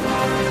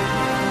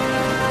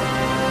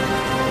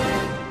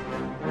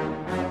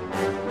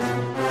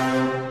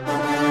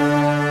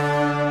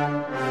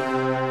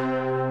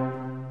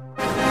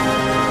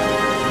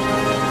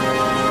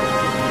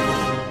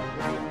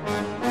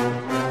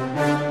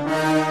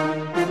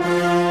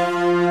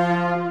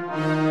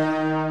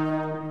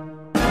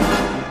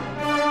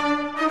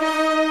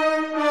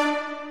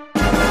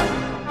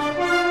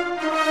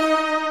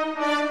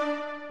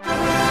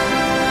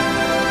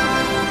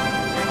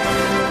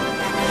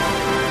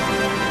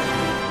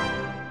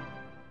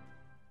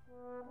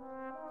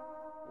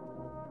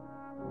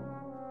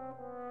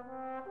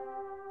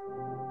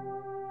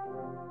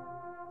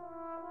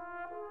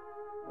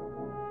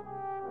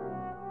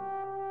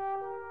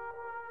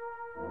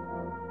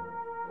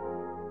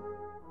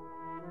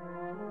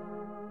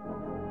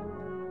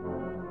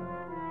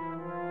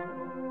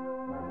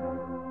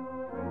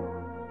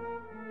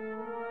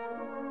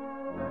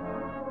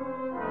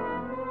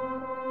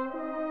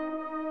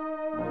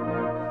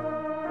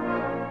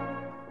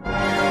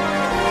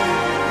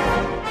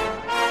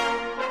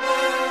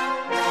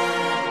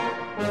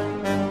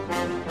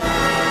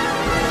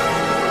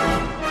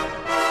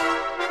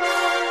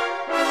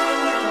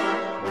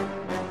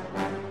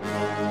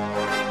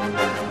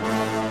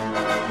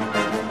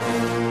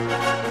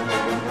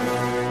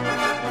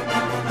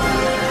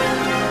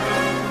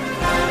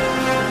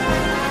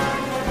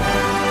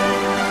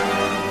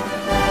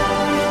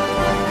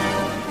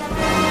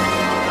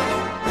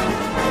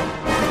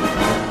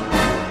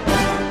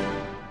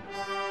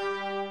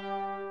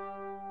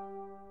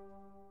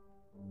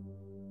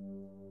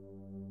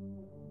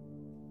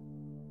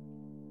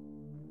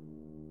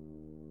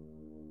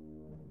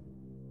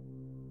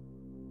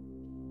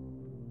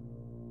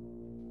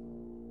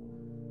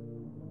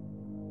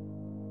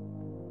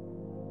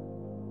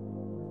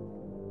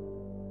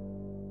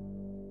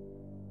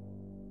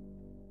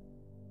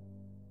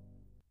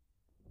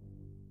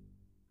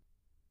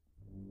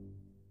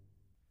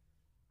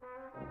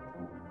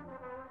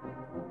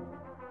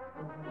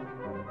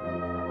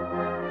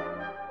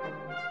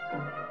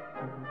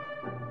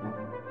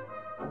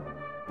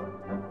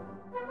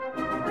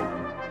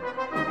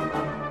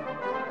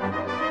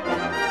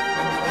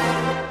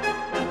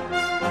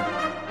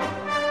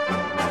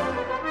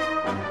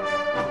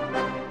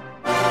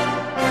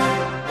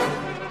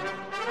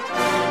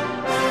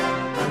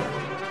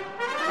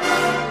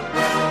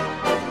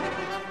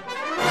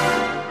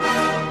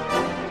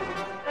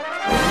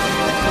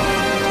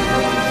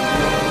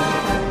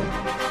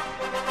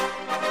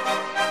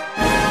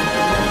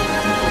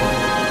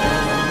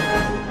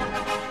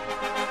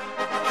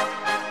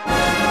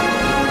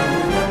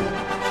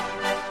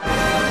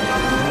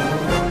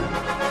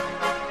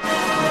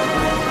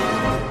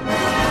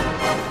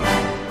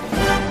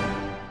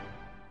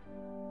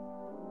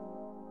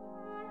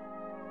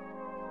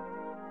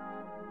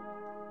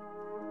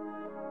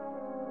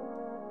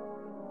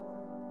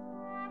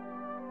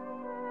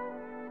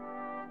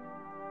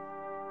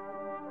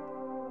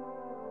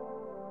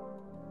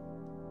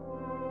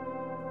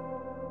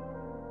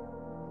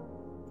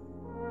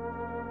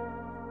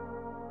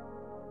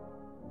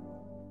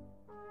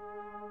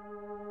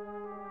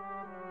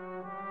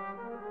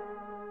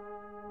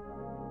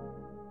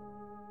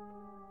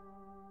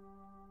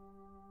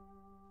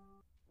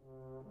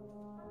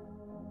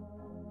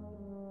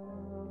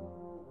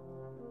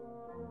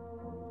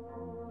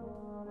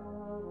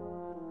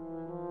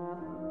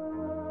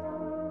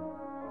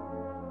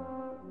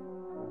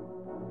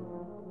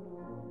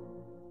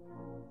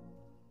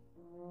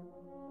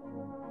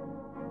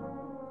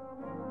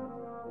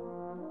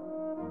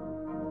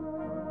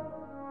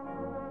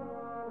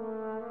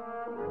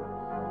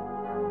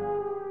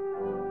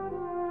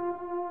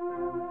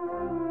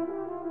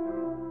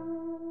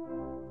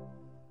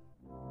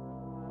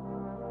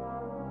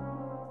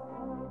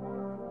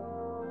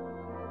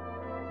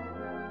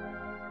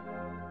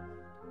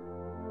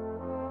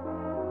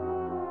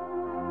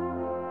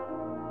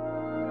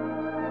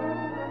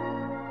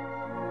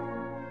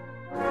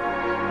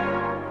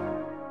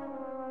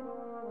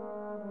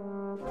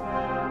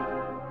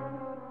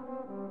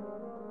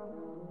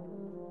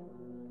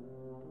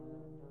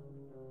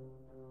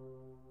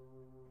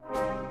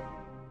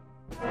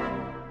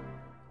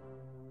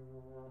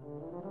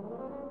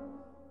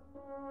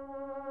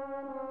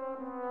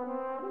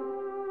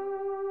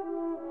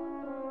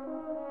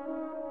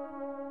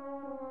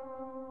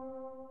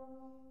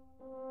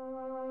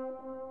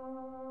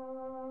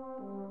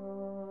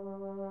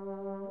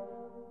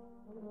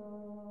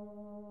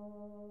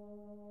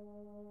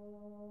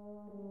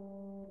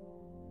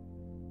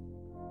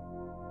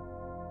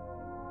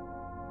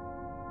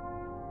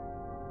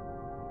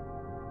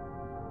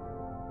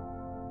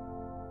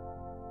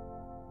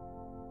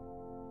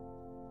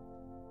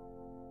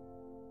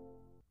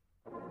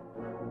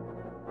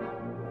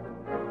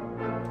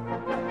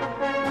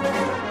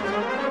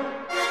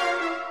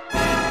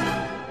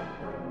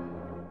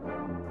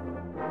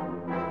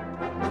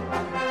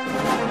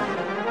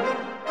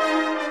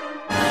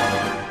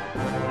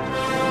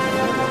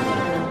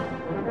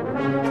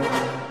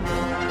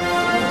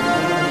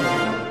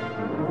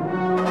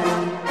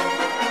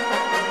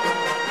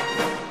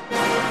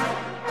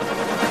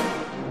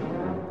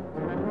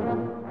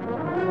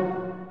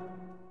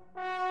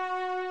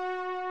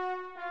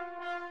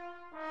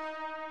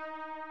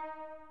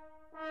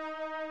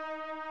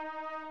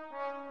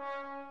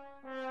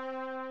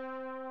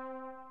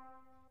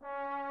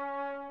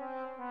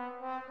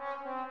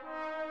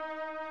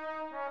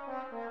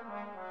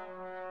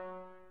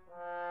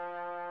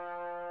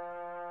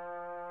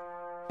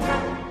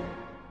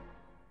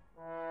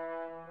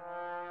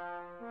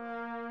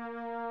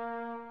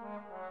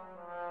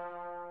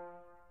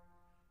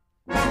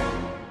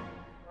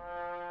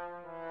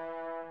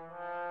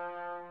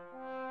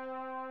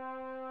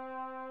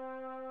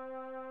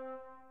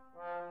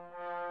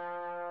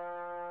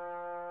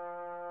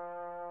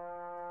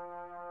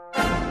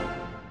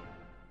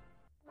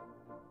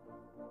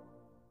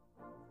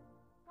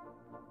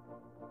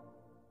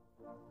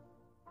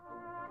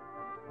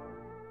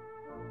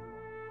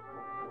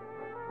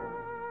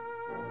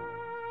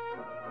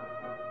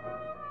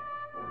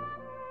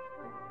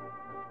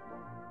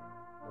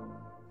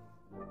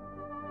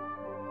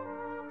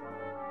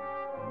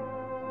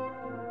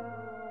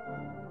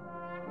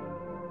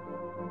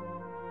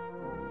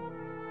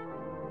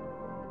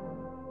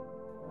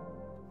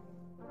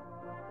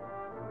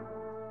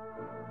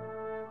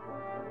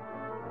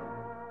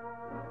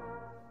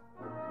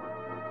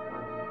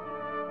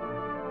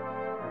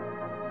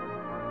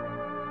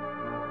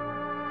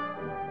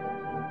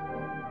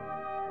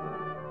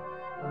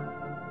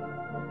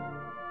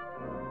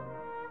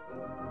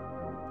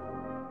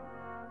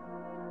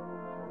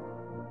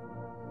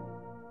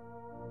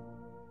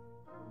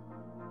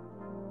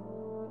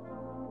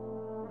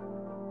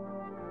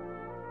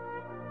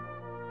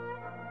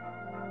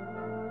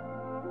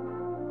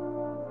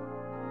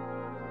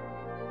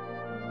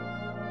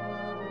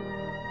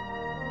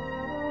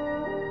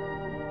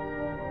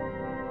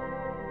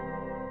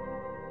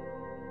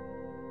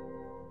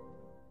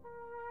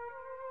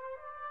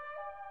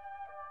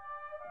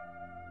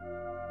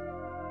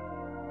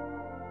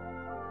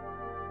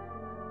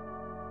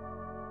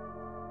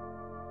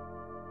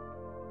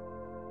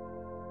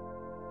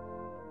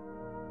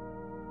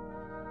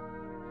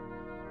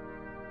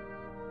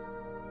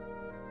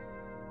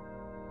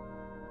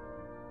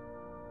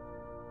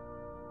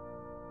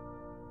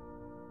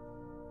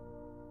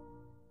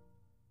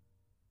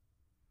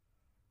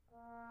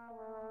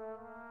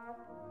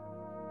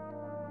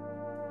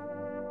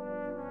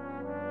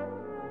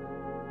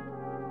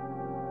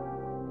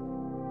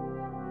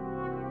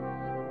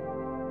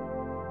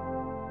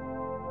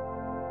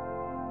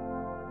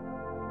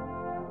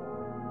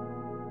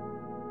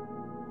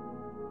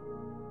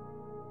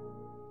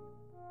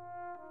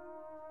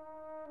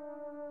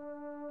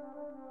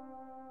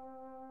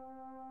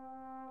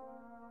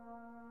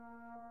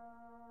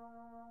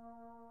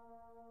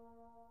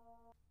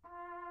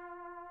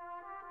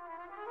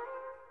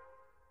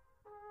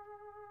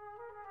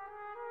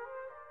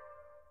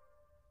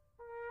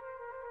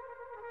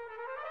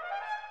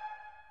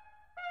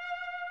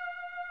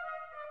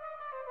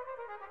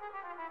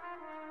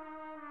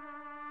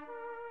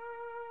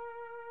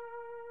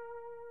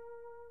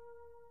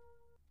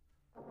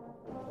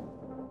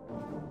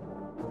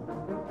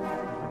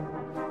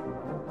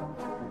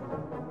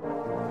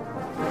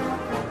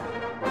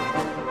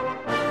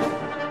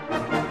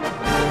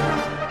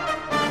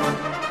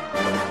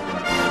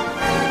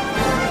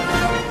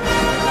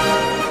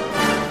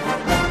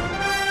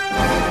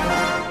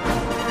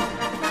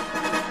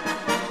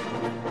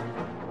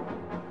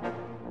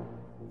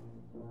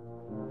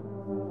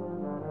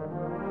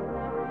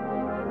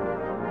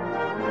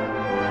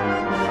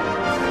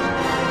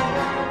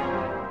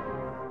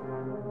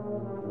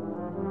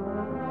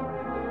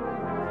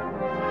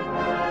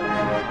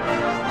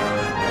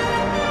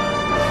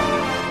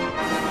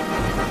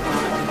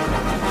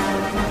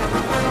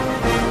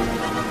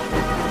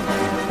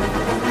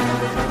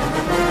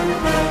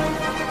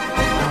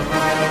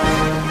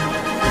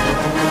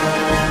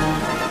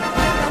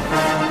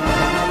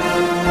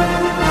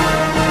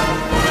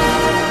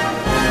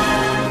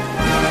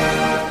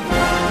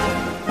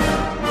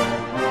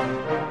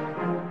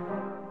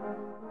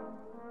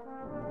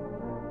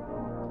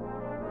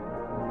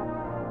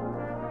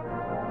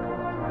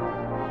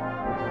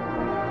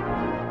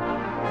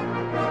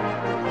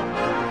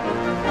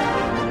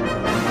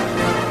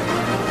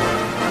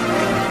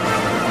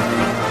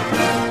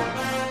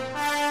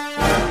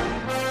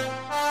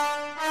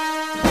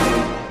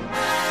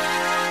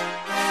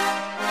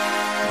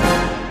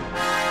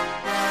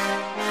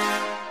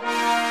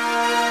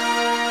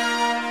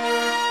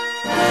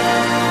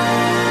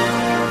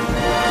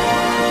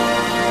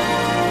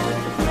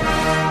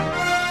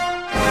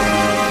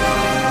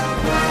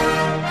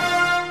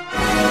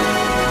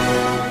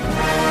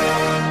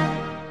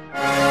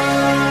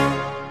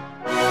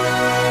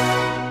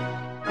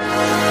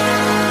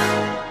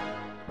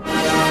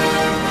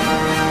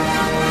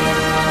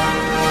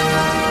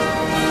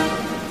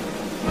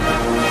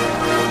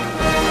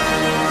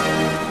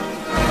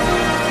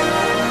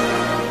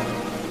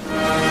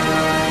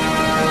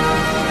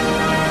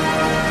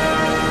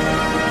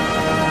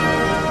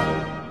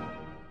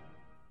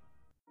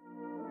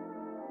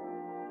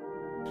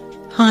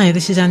 Hi,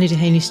 this is Annie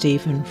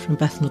Dehaney-Stephen from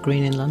Bethnal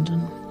Green in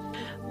London.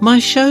 My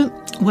show,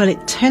 well,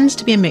 it tends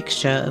to be a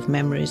mixture of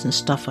memories and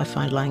stuff I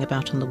find lying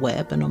about on the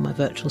web and on my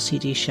virtual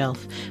CD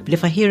shelf. But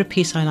if I hear a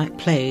piece I like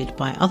played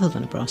by other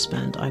than a brass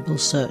band, I will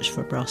search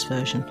for a brass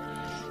version.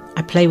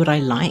 I play what I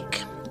like,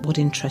 what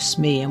interests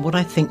me, and what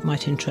I think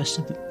might interest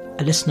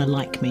a listener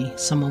like me,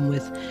 someone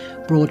with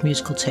broad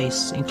musical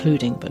tastes,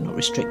 including but not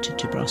restricted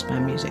to brass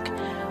band music.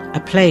 I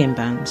play in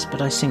bands,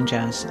 but I sing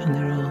jazz, and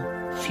there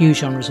are few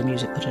genres of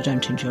music that I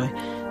don't enjoy.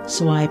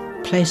 So I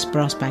place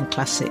brass band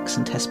classics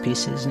and test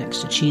pieces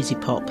next to cheesy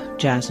pop,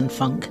 jazz and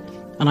funk,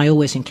 and I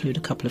always include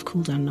a couple of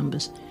cool-down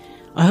numbers.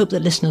 I hope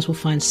that listeners will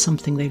find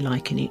something they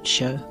like in each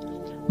show.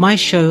 My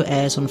show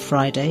airs on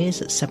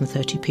Fridays at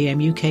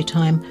 7:30pm UK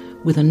time,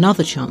 with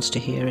another chance to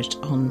hear it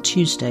on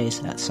Tuesdays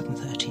at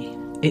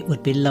 7:30. It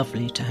would be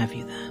lovely to have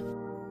you there.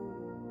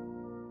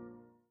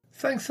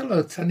 Thanks a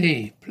lot,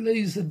 Annie.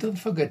 Please don't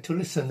forget to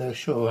listen to the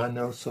show and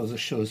also the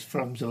shows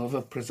from the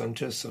other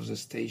presenters of the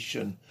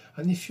station.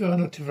 And if you are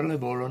not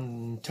available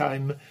on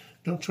time,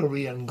 don't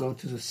worry and go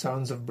to the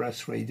Sounds of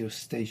Brass radio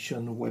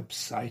station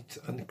website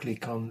and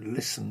click on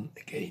Listen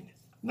Again.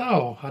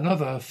 Now,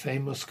 another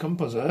famous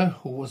composer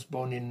who was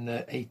born in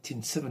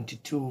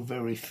 1872,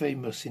 very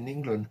famous in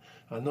England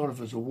and all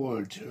over the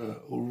world,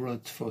 who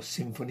wrote for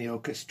symphony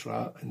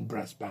orchestra and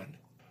brass band.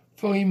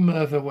 For him,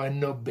 there were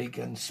no big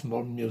and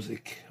small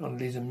music,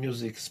 only the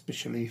music,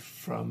 especially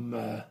from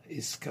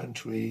his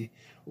country,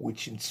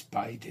 which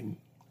inspired him.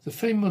 The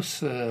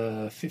famous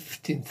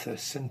 15th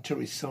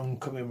century song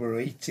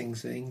commemorating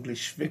the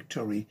English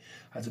victory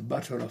at the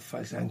Battle of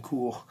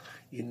Azincourt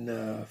in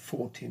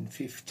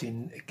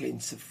 1415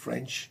 against the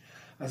French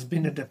has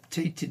been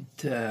adapted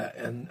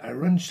and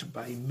arranged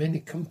by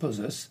many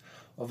composers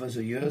over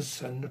the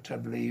years, and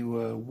notably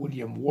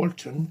William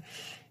Walton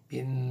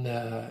in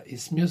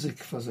his music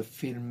for the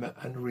film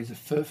Henry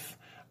V,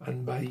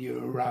 and by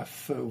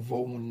Ralph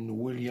Vaughan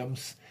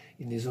Williams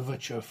in his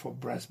overture for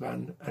brass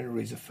band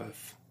Henry V.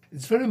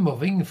 It's very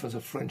moving for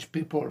the French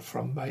people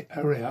from my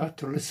area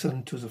to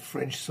listen to the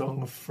French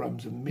song from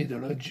the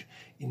Middle Age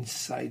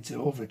inside the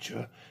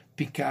overture,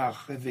 Picard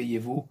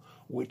Réveillez-vous,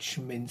 which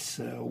means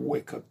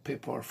wake up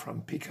people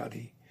from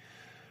Picardy.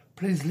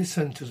 Please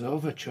listen to the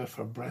overture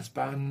for brass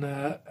band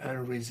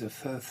Henry V,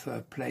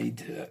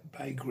 played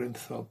by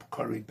Grimethorpe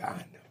Colliery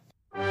Band.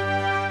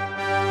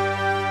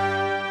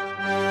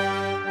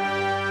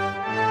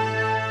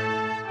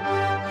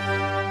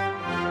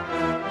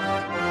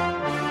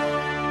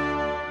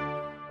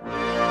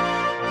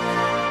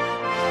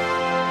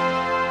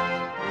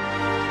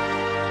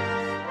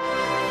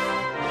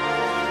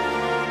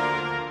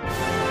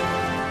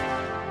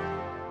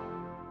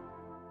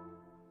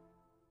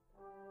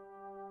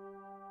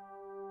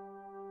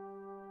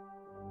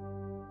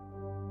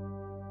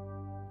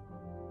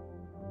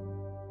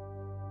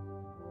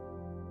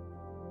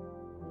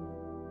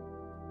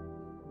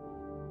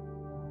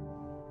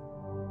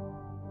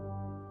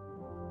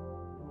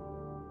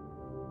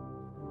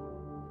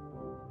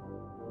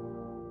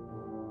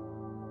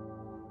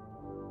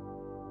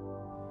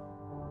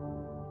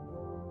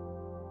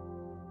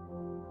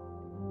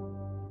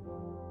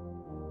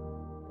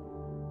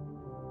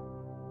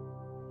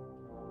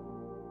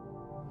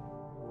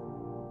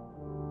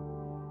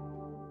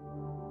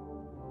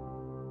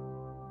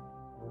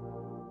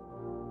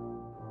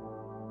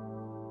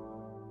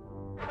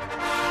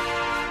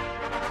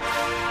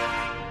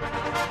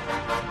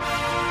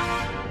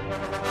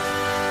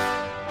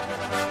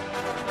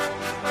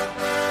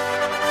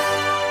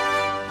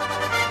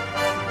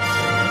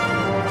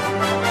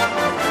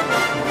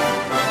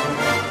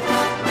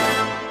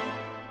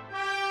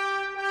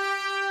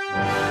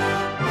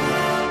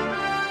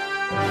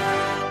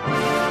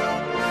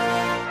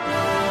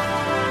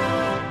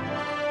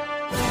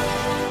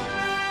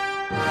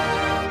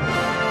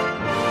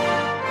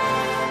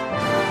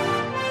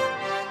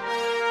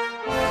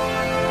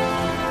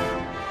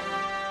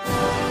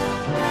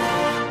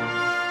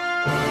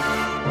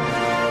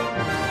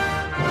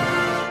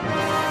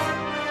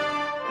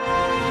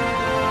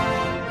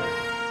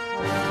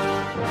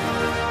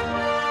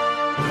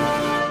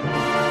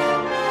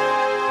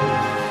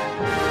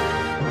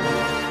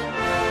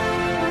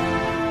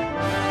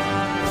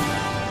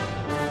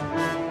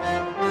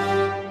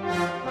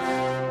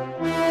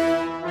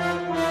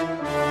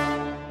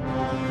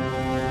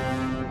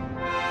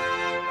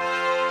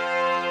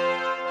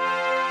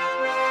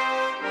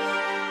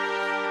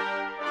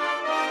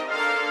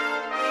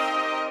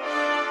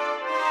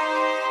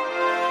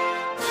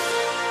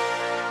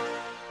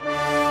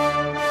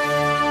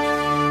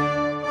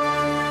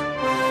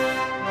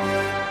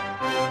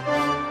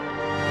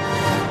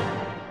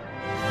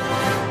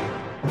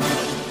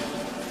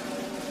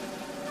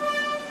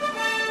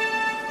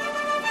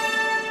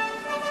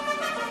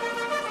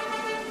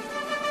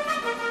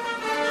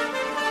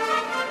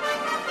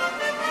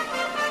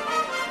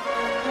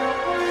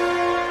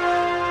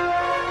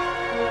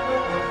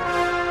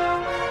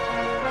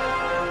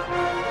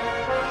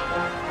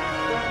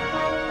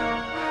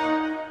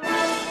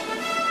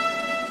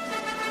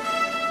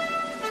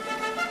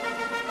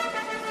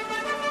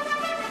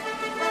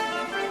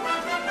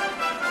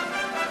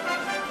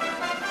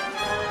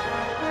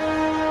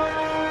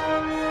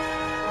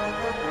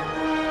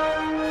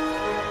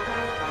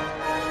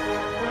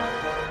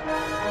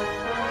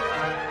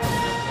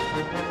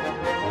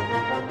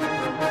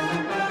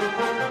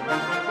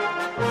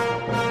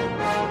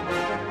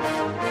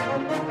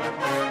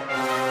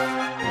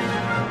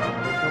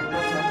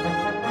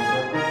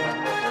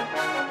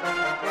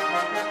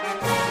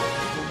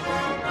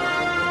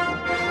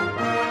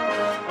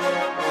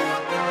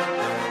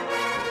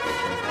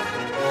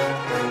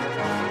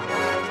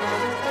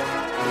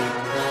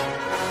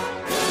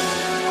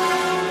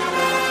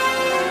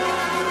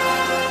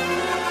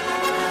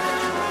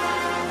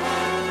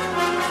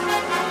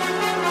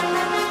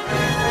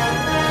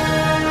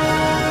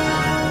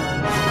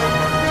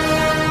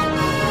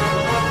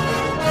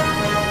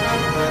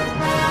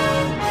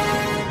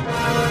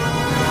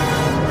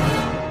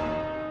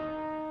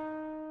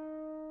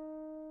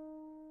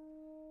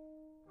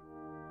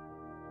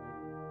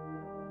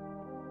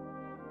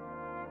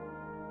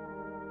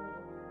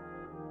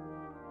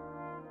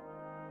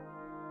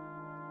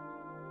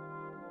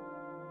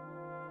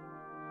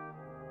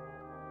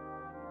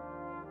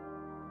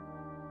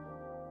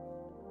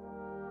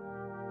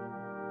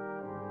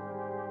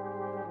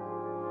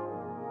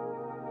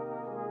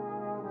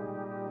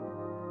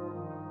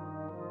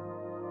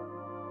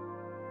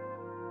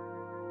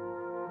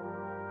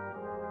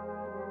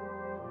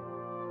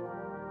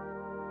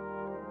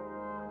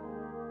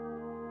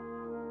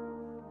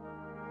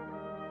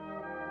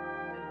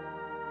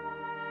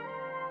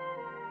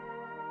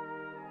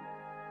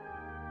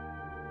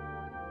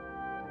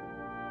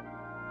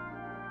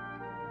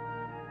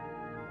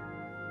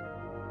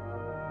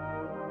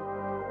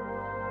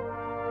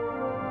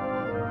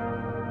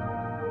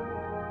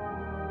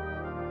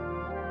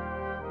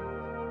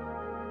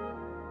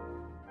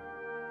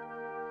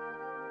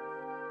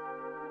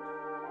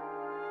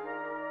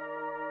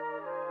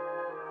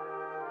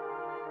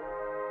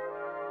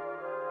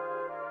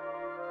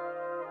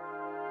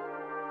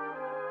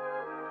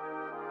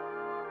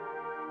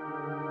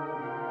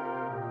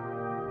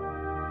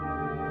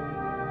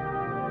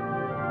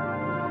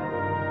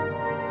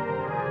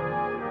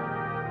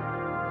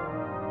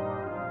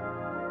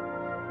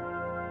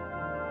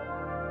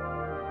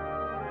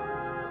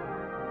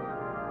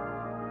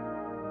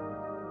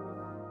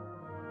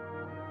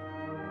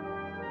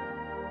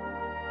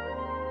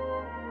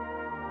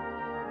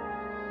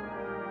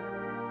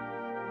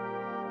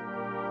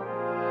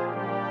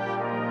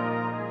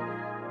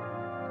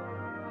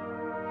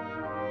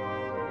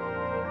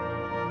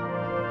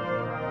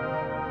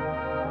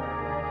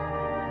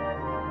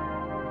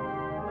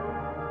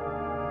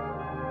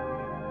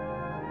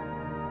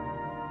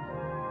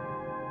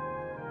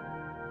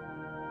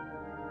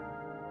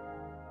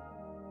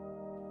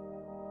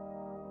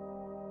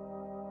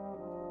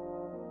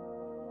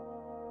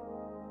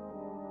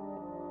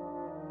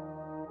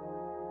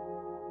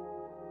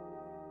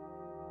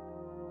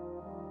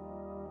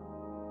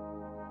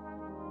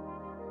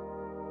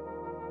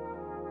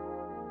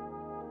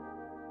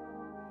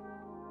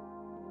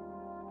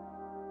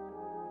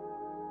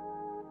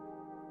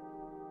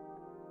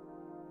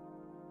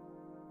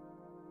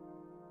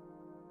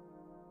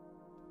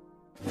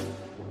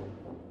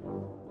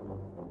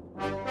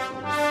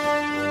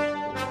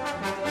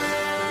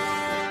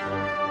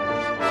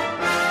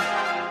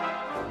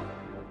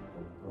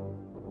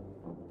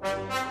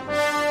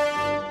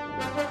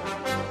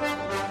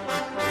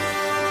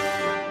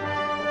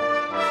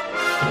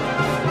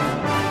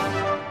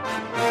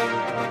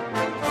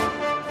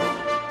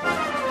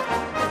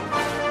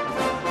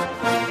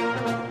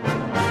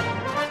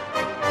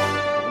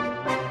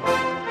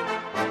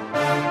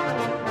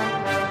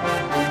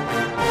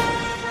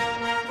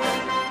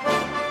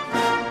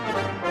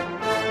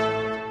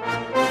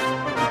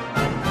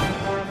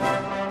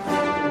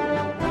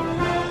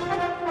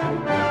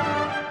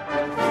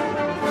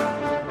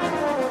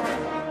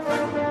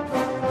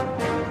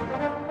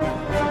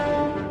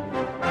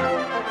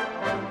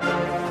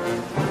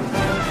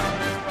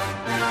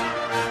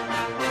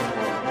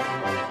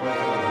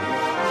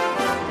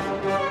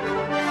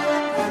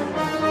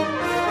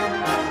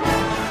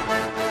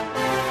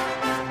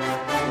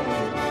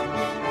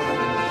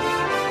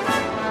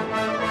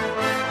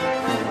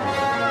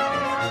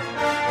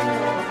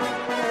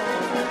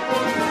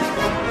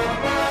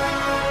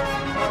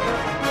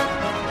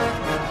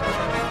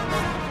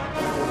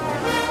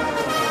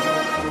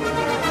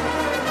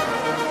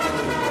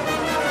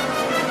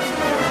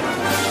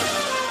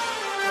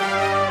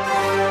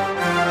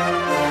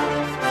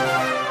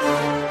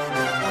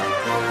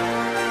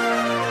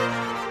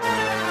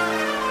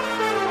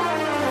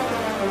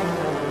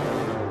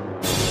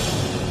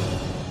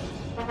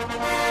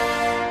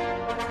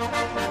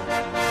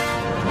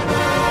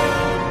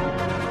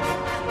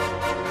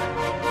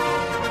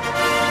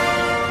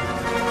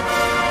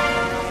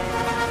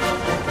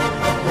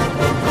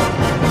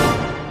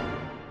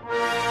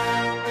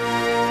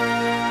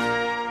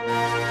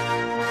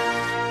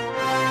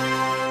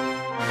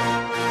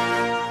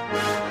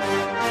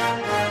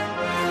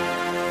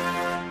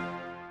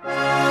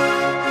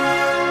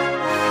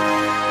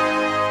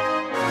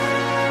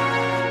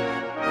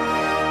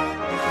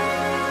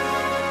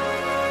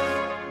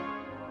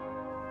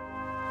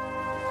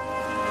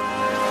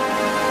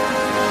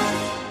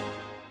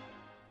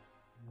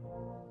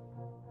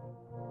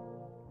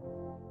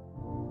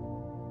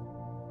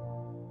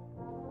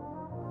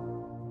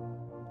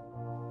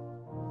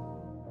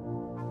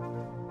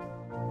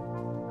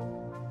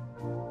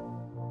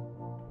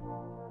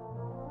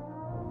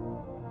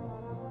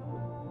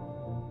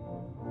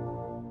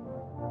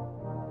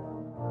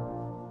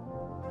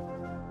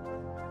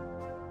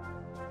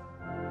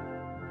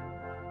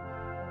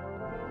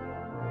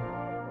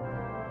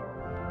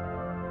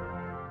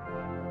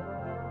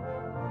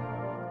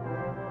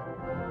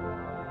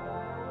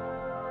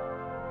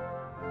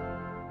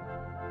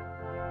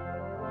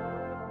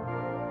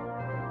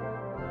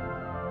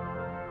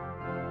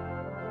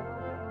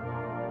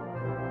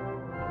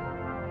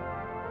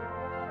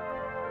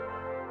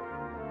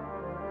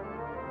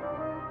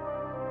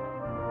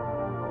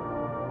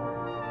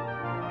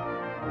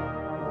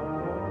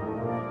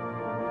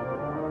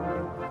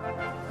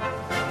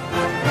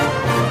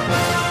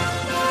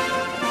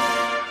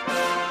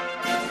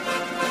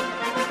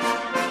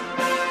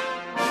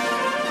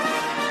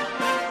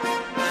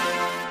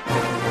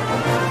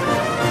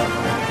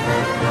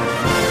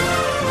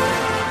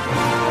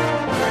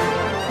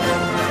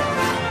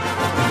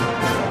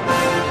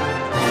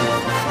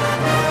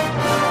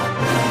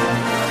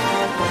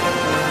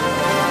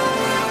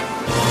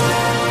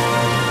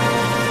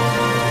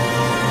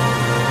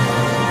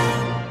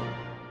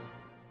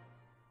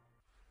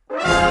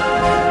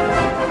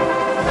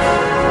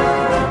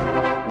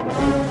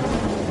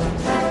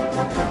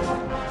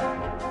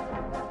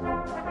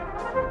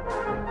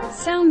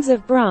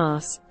 of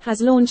Brass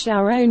has launched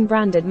our own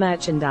branded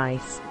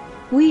merchandise.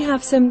 We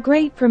have some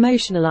great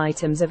promotional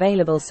items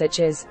available such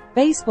as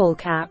baseball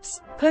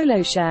caps,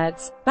 polo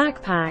shirts,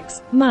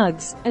 backpacks,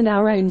 mugs, and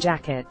our own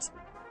jacket.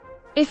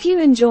 If you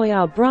enjoy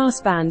our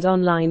Brass Band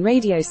online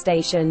radio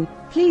station,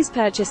 please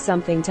purchase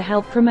something to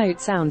help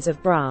promote Sounds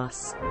of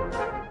Brass.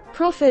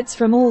 Profits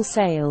from all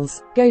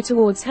sales go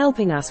towards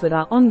helping us with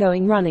our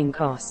ongoing running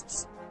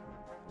costs.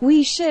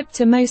 We ship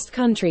to most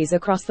countries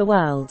across the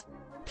world.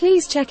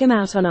 Please check them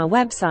out on our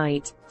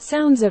website,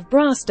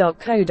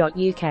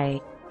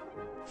 soundsofbrass.co.uk.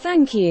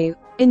 Thank you.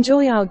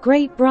 Enjoy our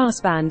great Brass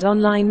Band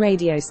online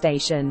radio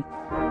station.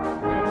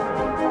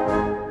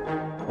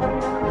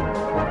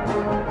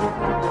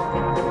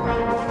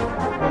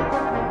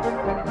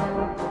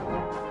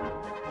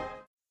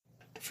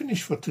 To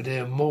finish for today,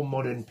 a more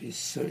modern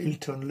piece,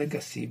 Hilton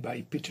Legacy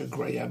by Peter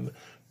Graham,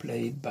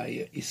 played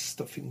by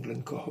East of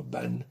England Cohort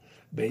Band,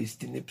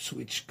 based in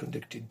Ipswich,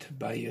 conducted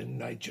by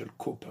Nigel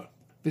Cooper.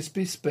 This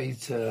piece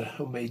pays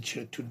homage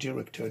to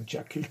director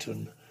Jack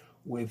Hilton,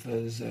 with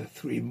the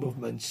three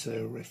movements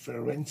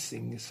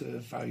referencing the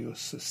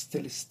various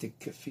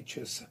stylistic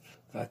features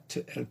that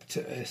helped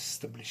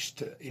establish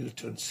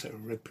Hilton's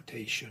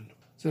reputation.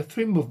 The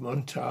three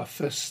movements are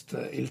first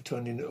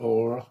Hilton in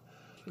Or,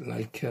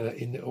 like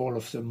in All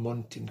of the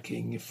Mountain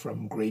King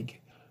from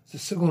Grieg. The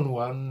second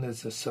one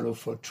is a solo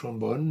for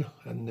trombone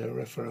and a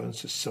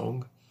reference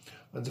song.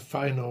 And the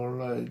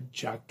final,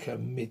 Jack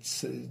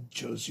meets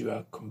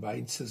Joshua,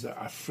 combines the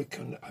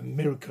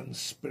African-American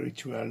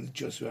spiritual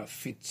Joshua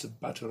fits the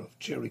Battle of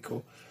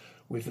Jericho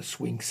with a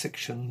swing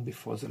section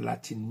before the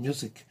Latin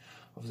music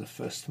of the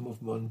first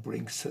movement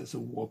brings the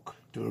work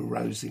to a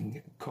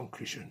rousing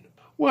conclusion.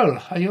 Well,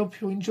 I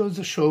hope you enjoyed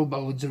the show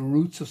about the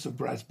roots of the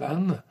brass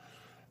band.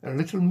 A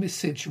little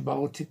message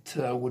about it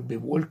would be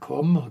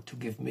welcome, to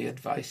give me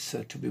advice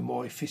to be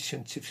more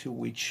efficient if you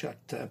wish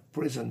at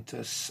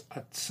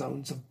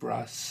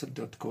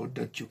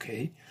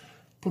presenters@soundsofbrass.co.uk.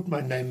 Put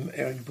my name,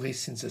 Eric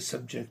Brice, in the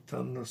subject,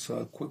 and also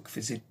a quick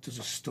visit to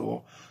the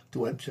store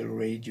to help the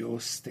radio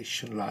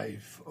station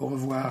live. Au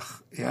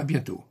revoir et à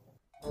bientôt.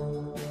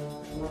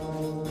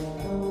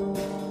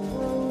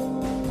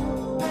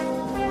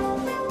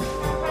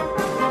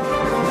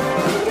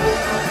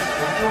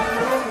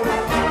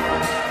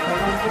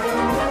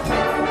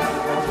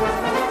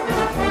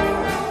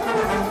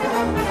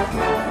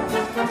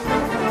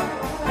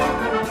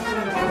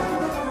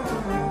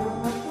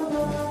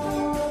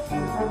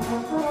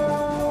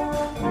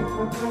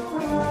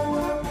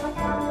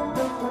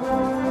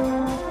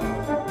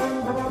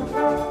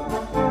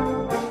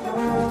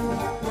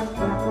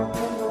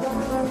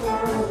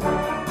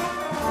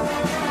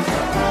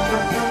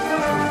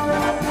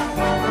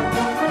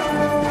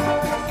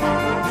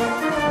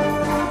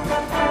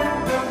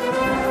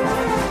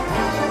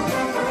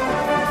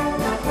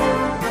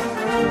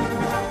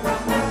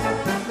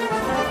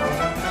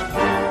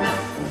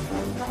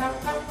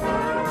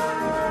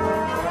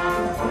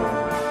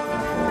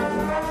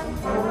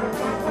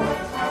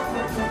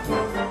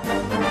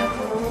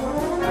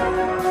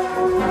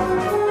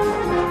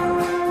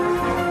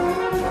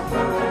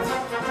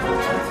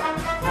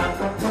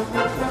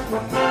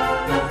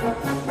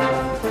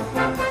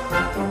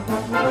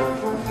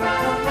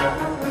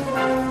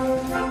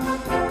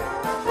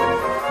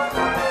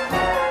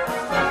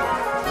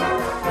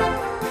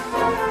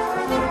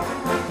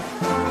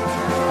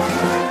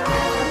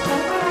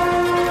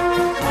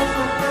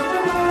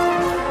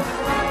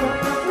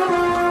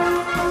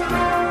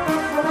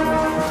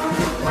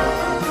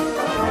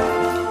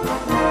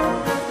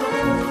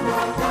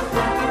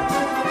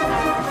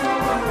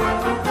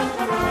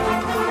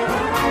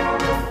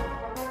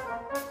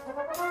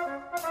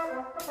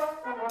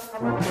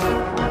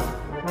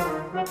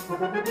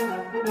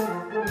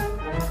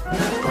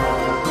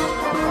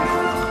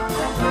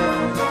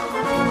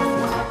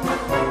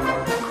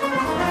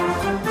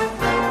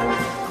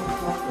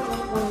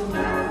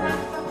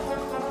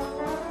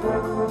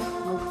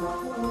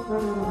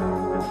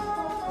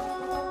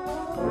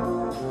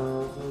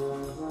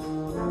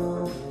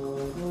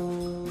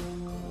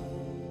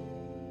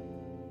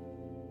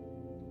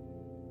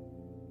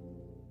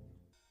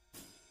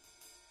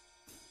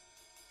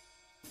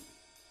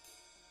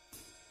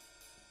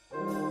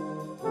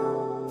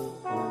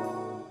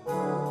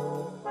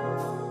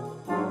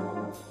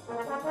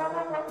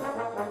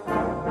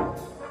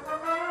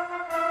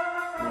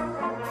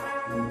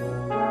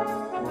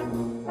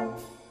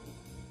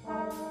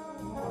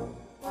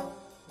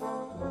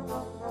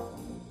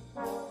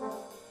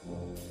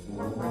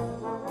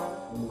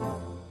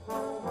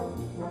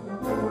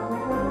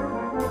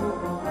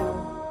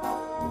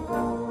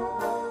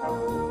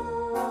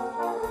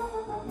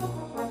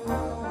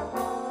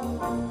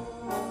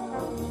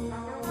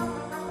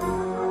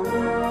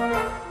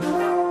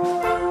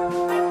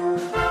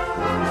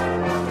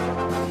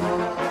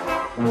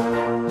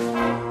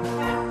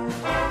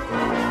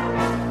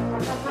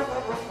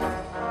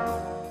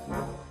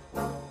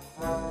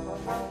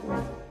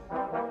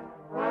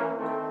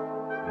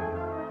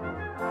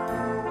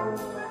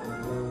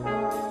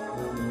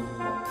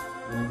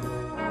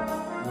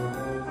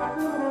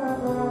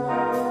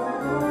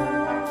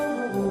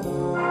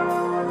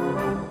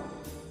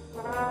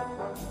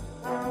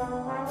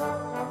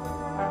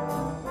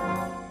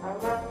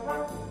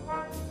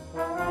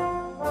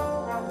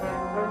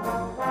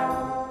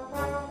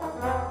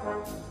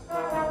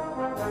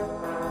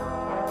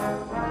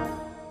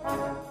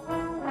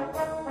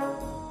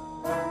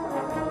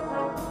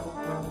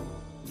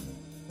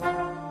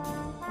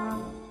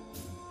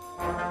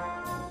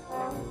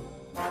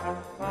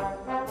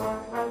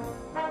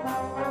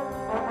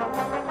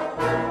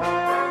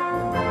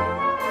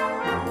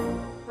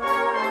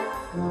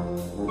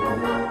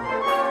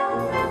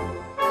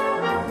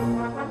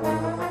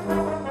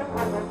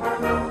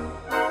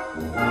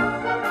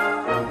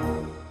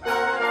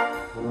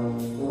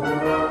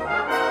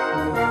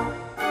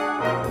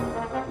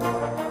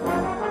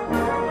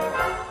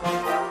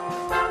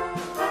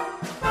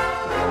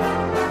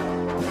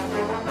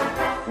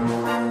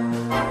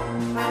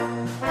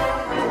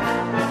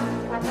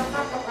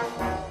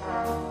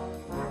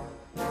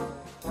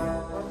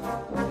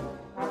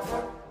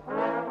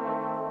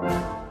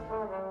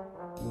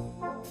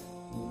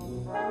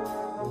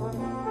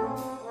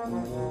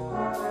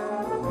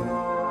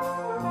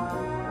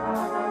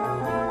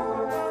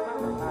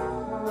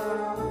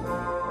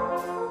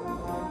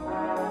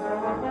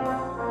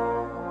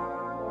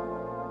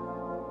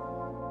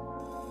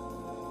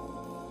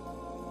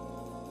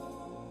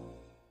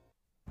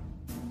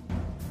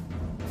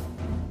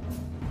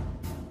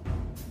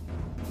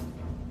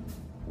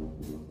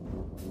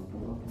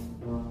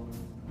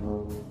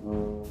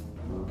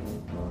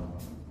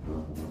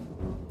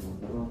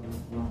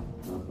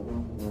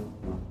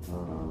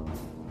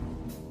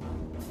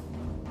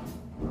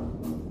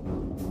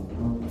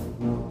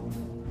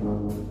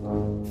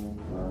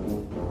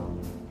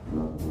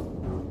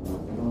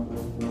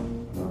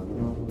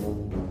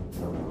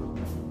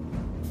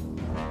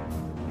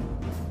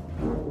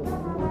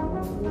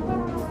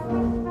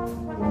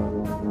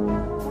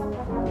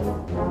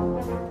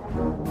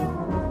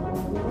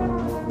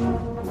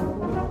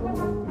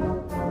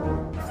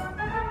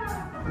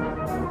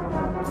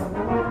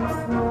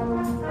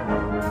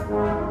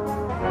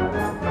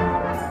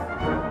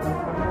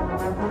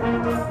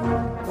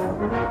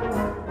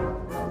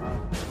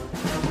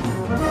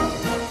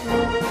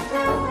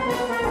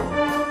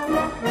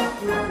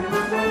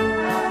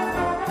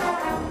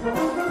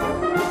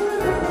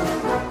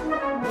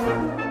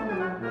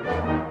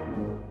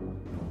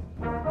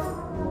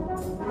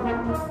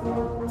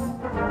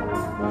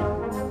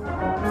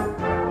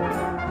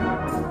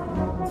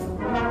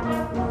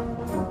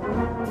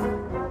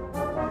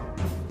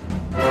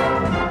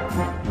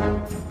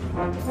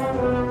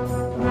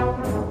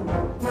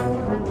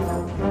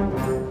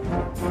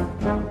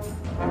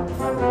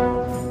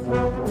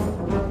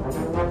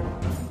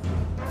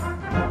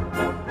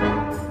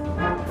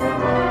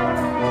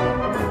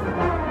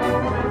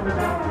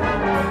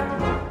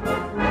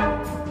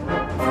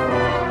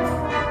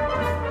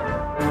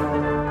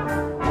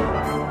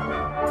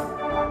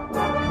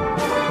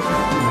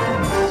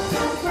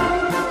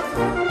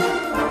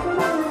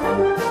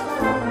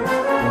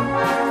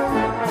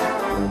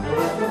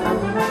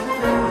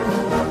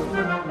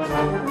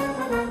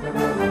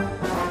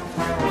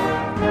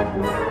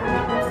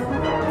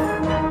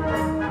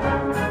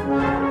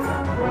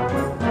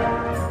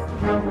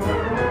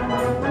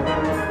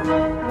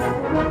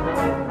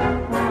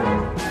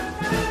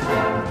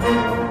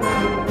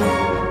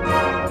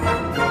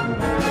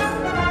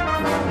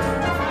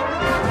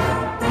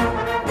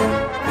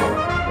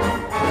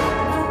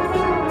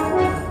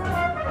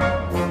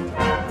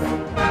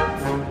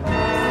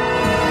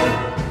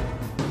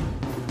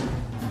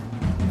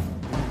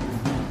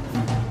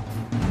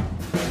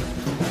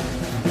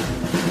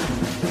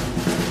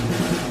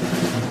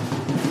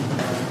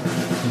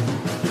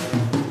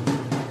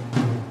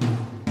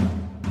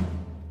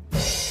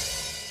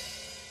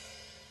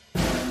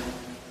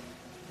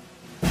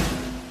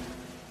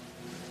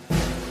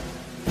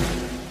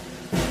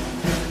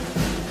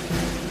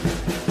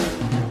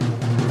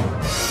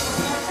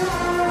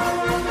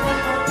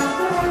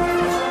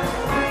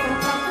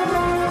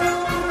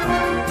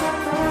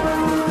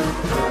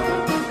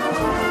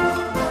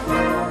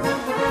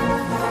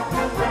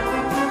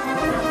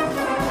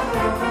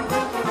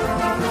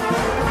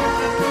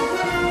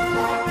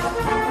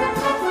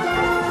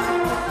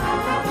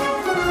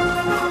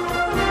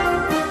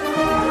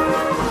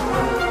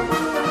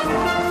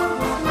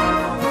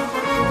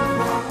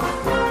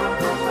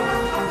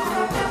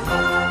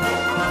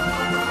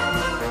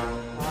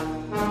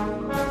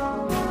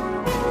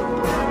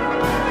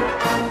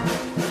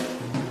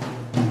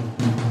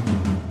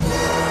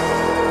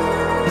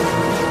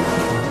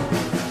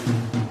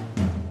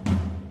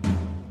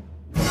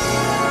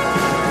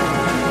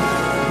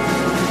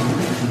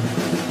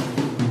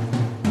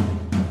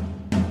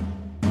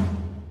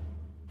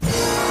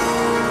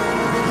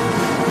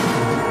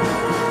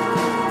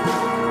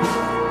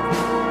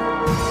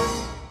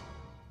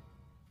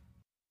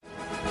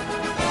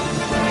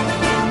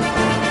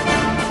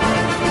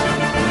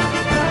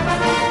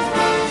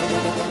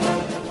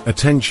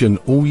 Attention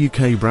all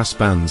UK brass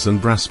bands and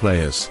brass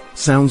players.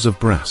 Sounds of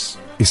Brass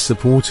is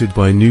supported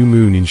by New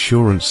Moon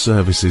Insurance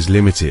Services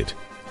Limited,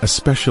 a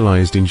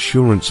specialised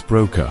insurance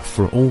broker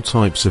for all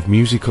types of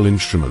musical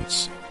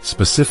instruments,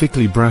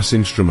 specifically brass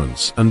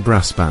instruments and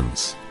brass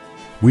bands.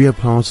 We are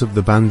part of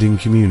the banding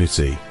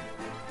community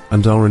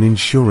and are an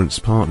insurance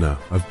partner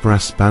of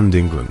Brass Band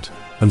England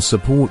and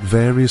support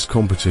various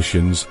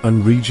competitions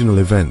and regional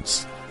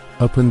events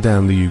up and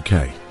down the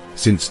UK.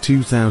 Since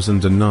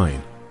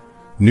 2009,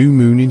 New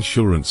Moon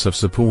Insurance have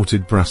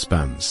supported brass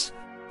bands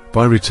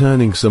by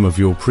returning some of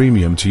your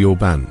premium to your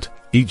band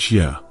each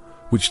year,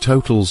 which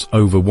totals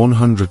over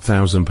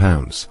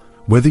 £100,000.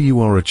 Whether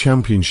you are a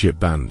championship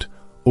band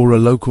or a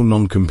local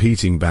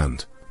non-competing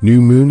band,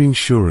 New Moon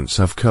Insurance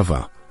have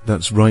cover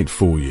that's right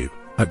for you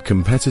at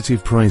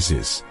competitive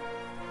prices.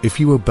 If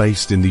you are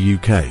based in the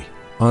UK,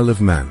 Isle of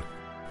Man,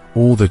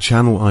 or the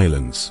Channel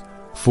Islands,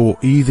 for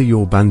either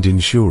your band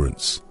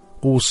insurance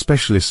or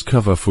specialist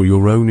cover for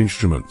your own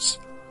instruments,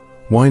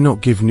 why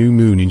not give New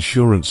Moon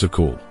Insurance a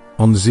call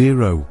on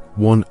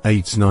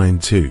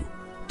 01892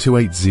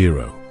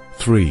 280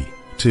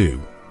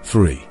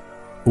 323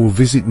 or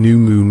visit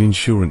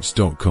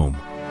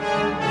newmooninsurance.com.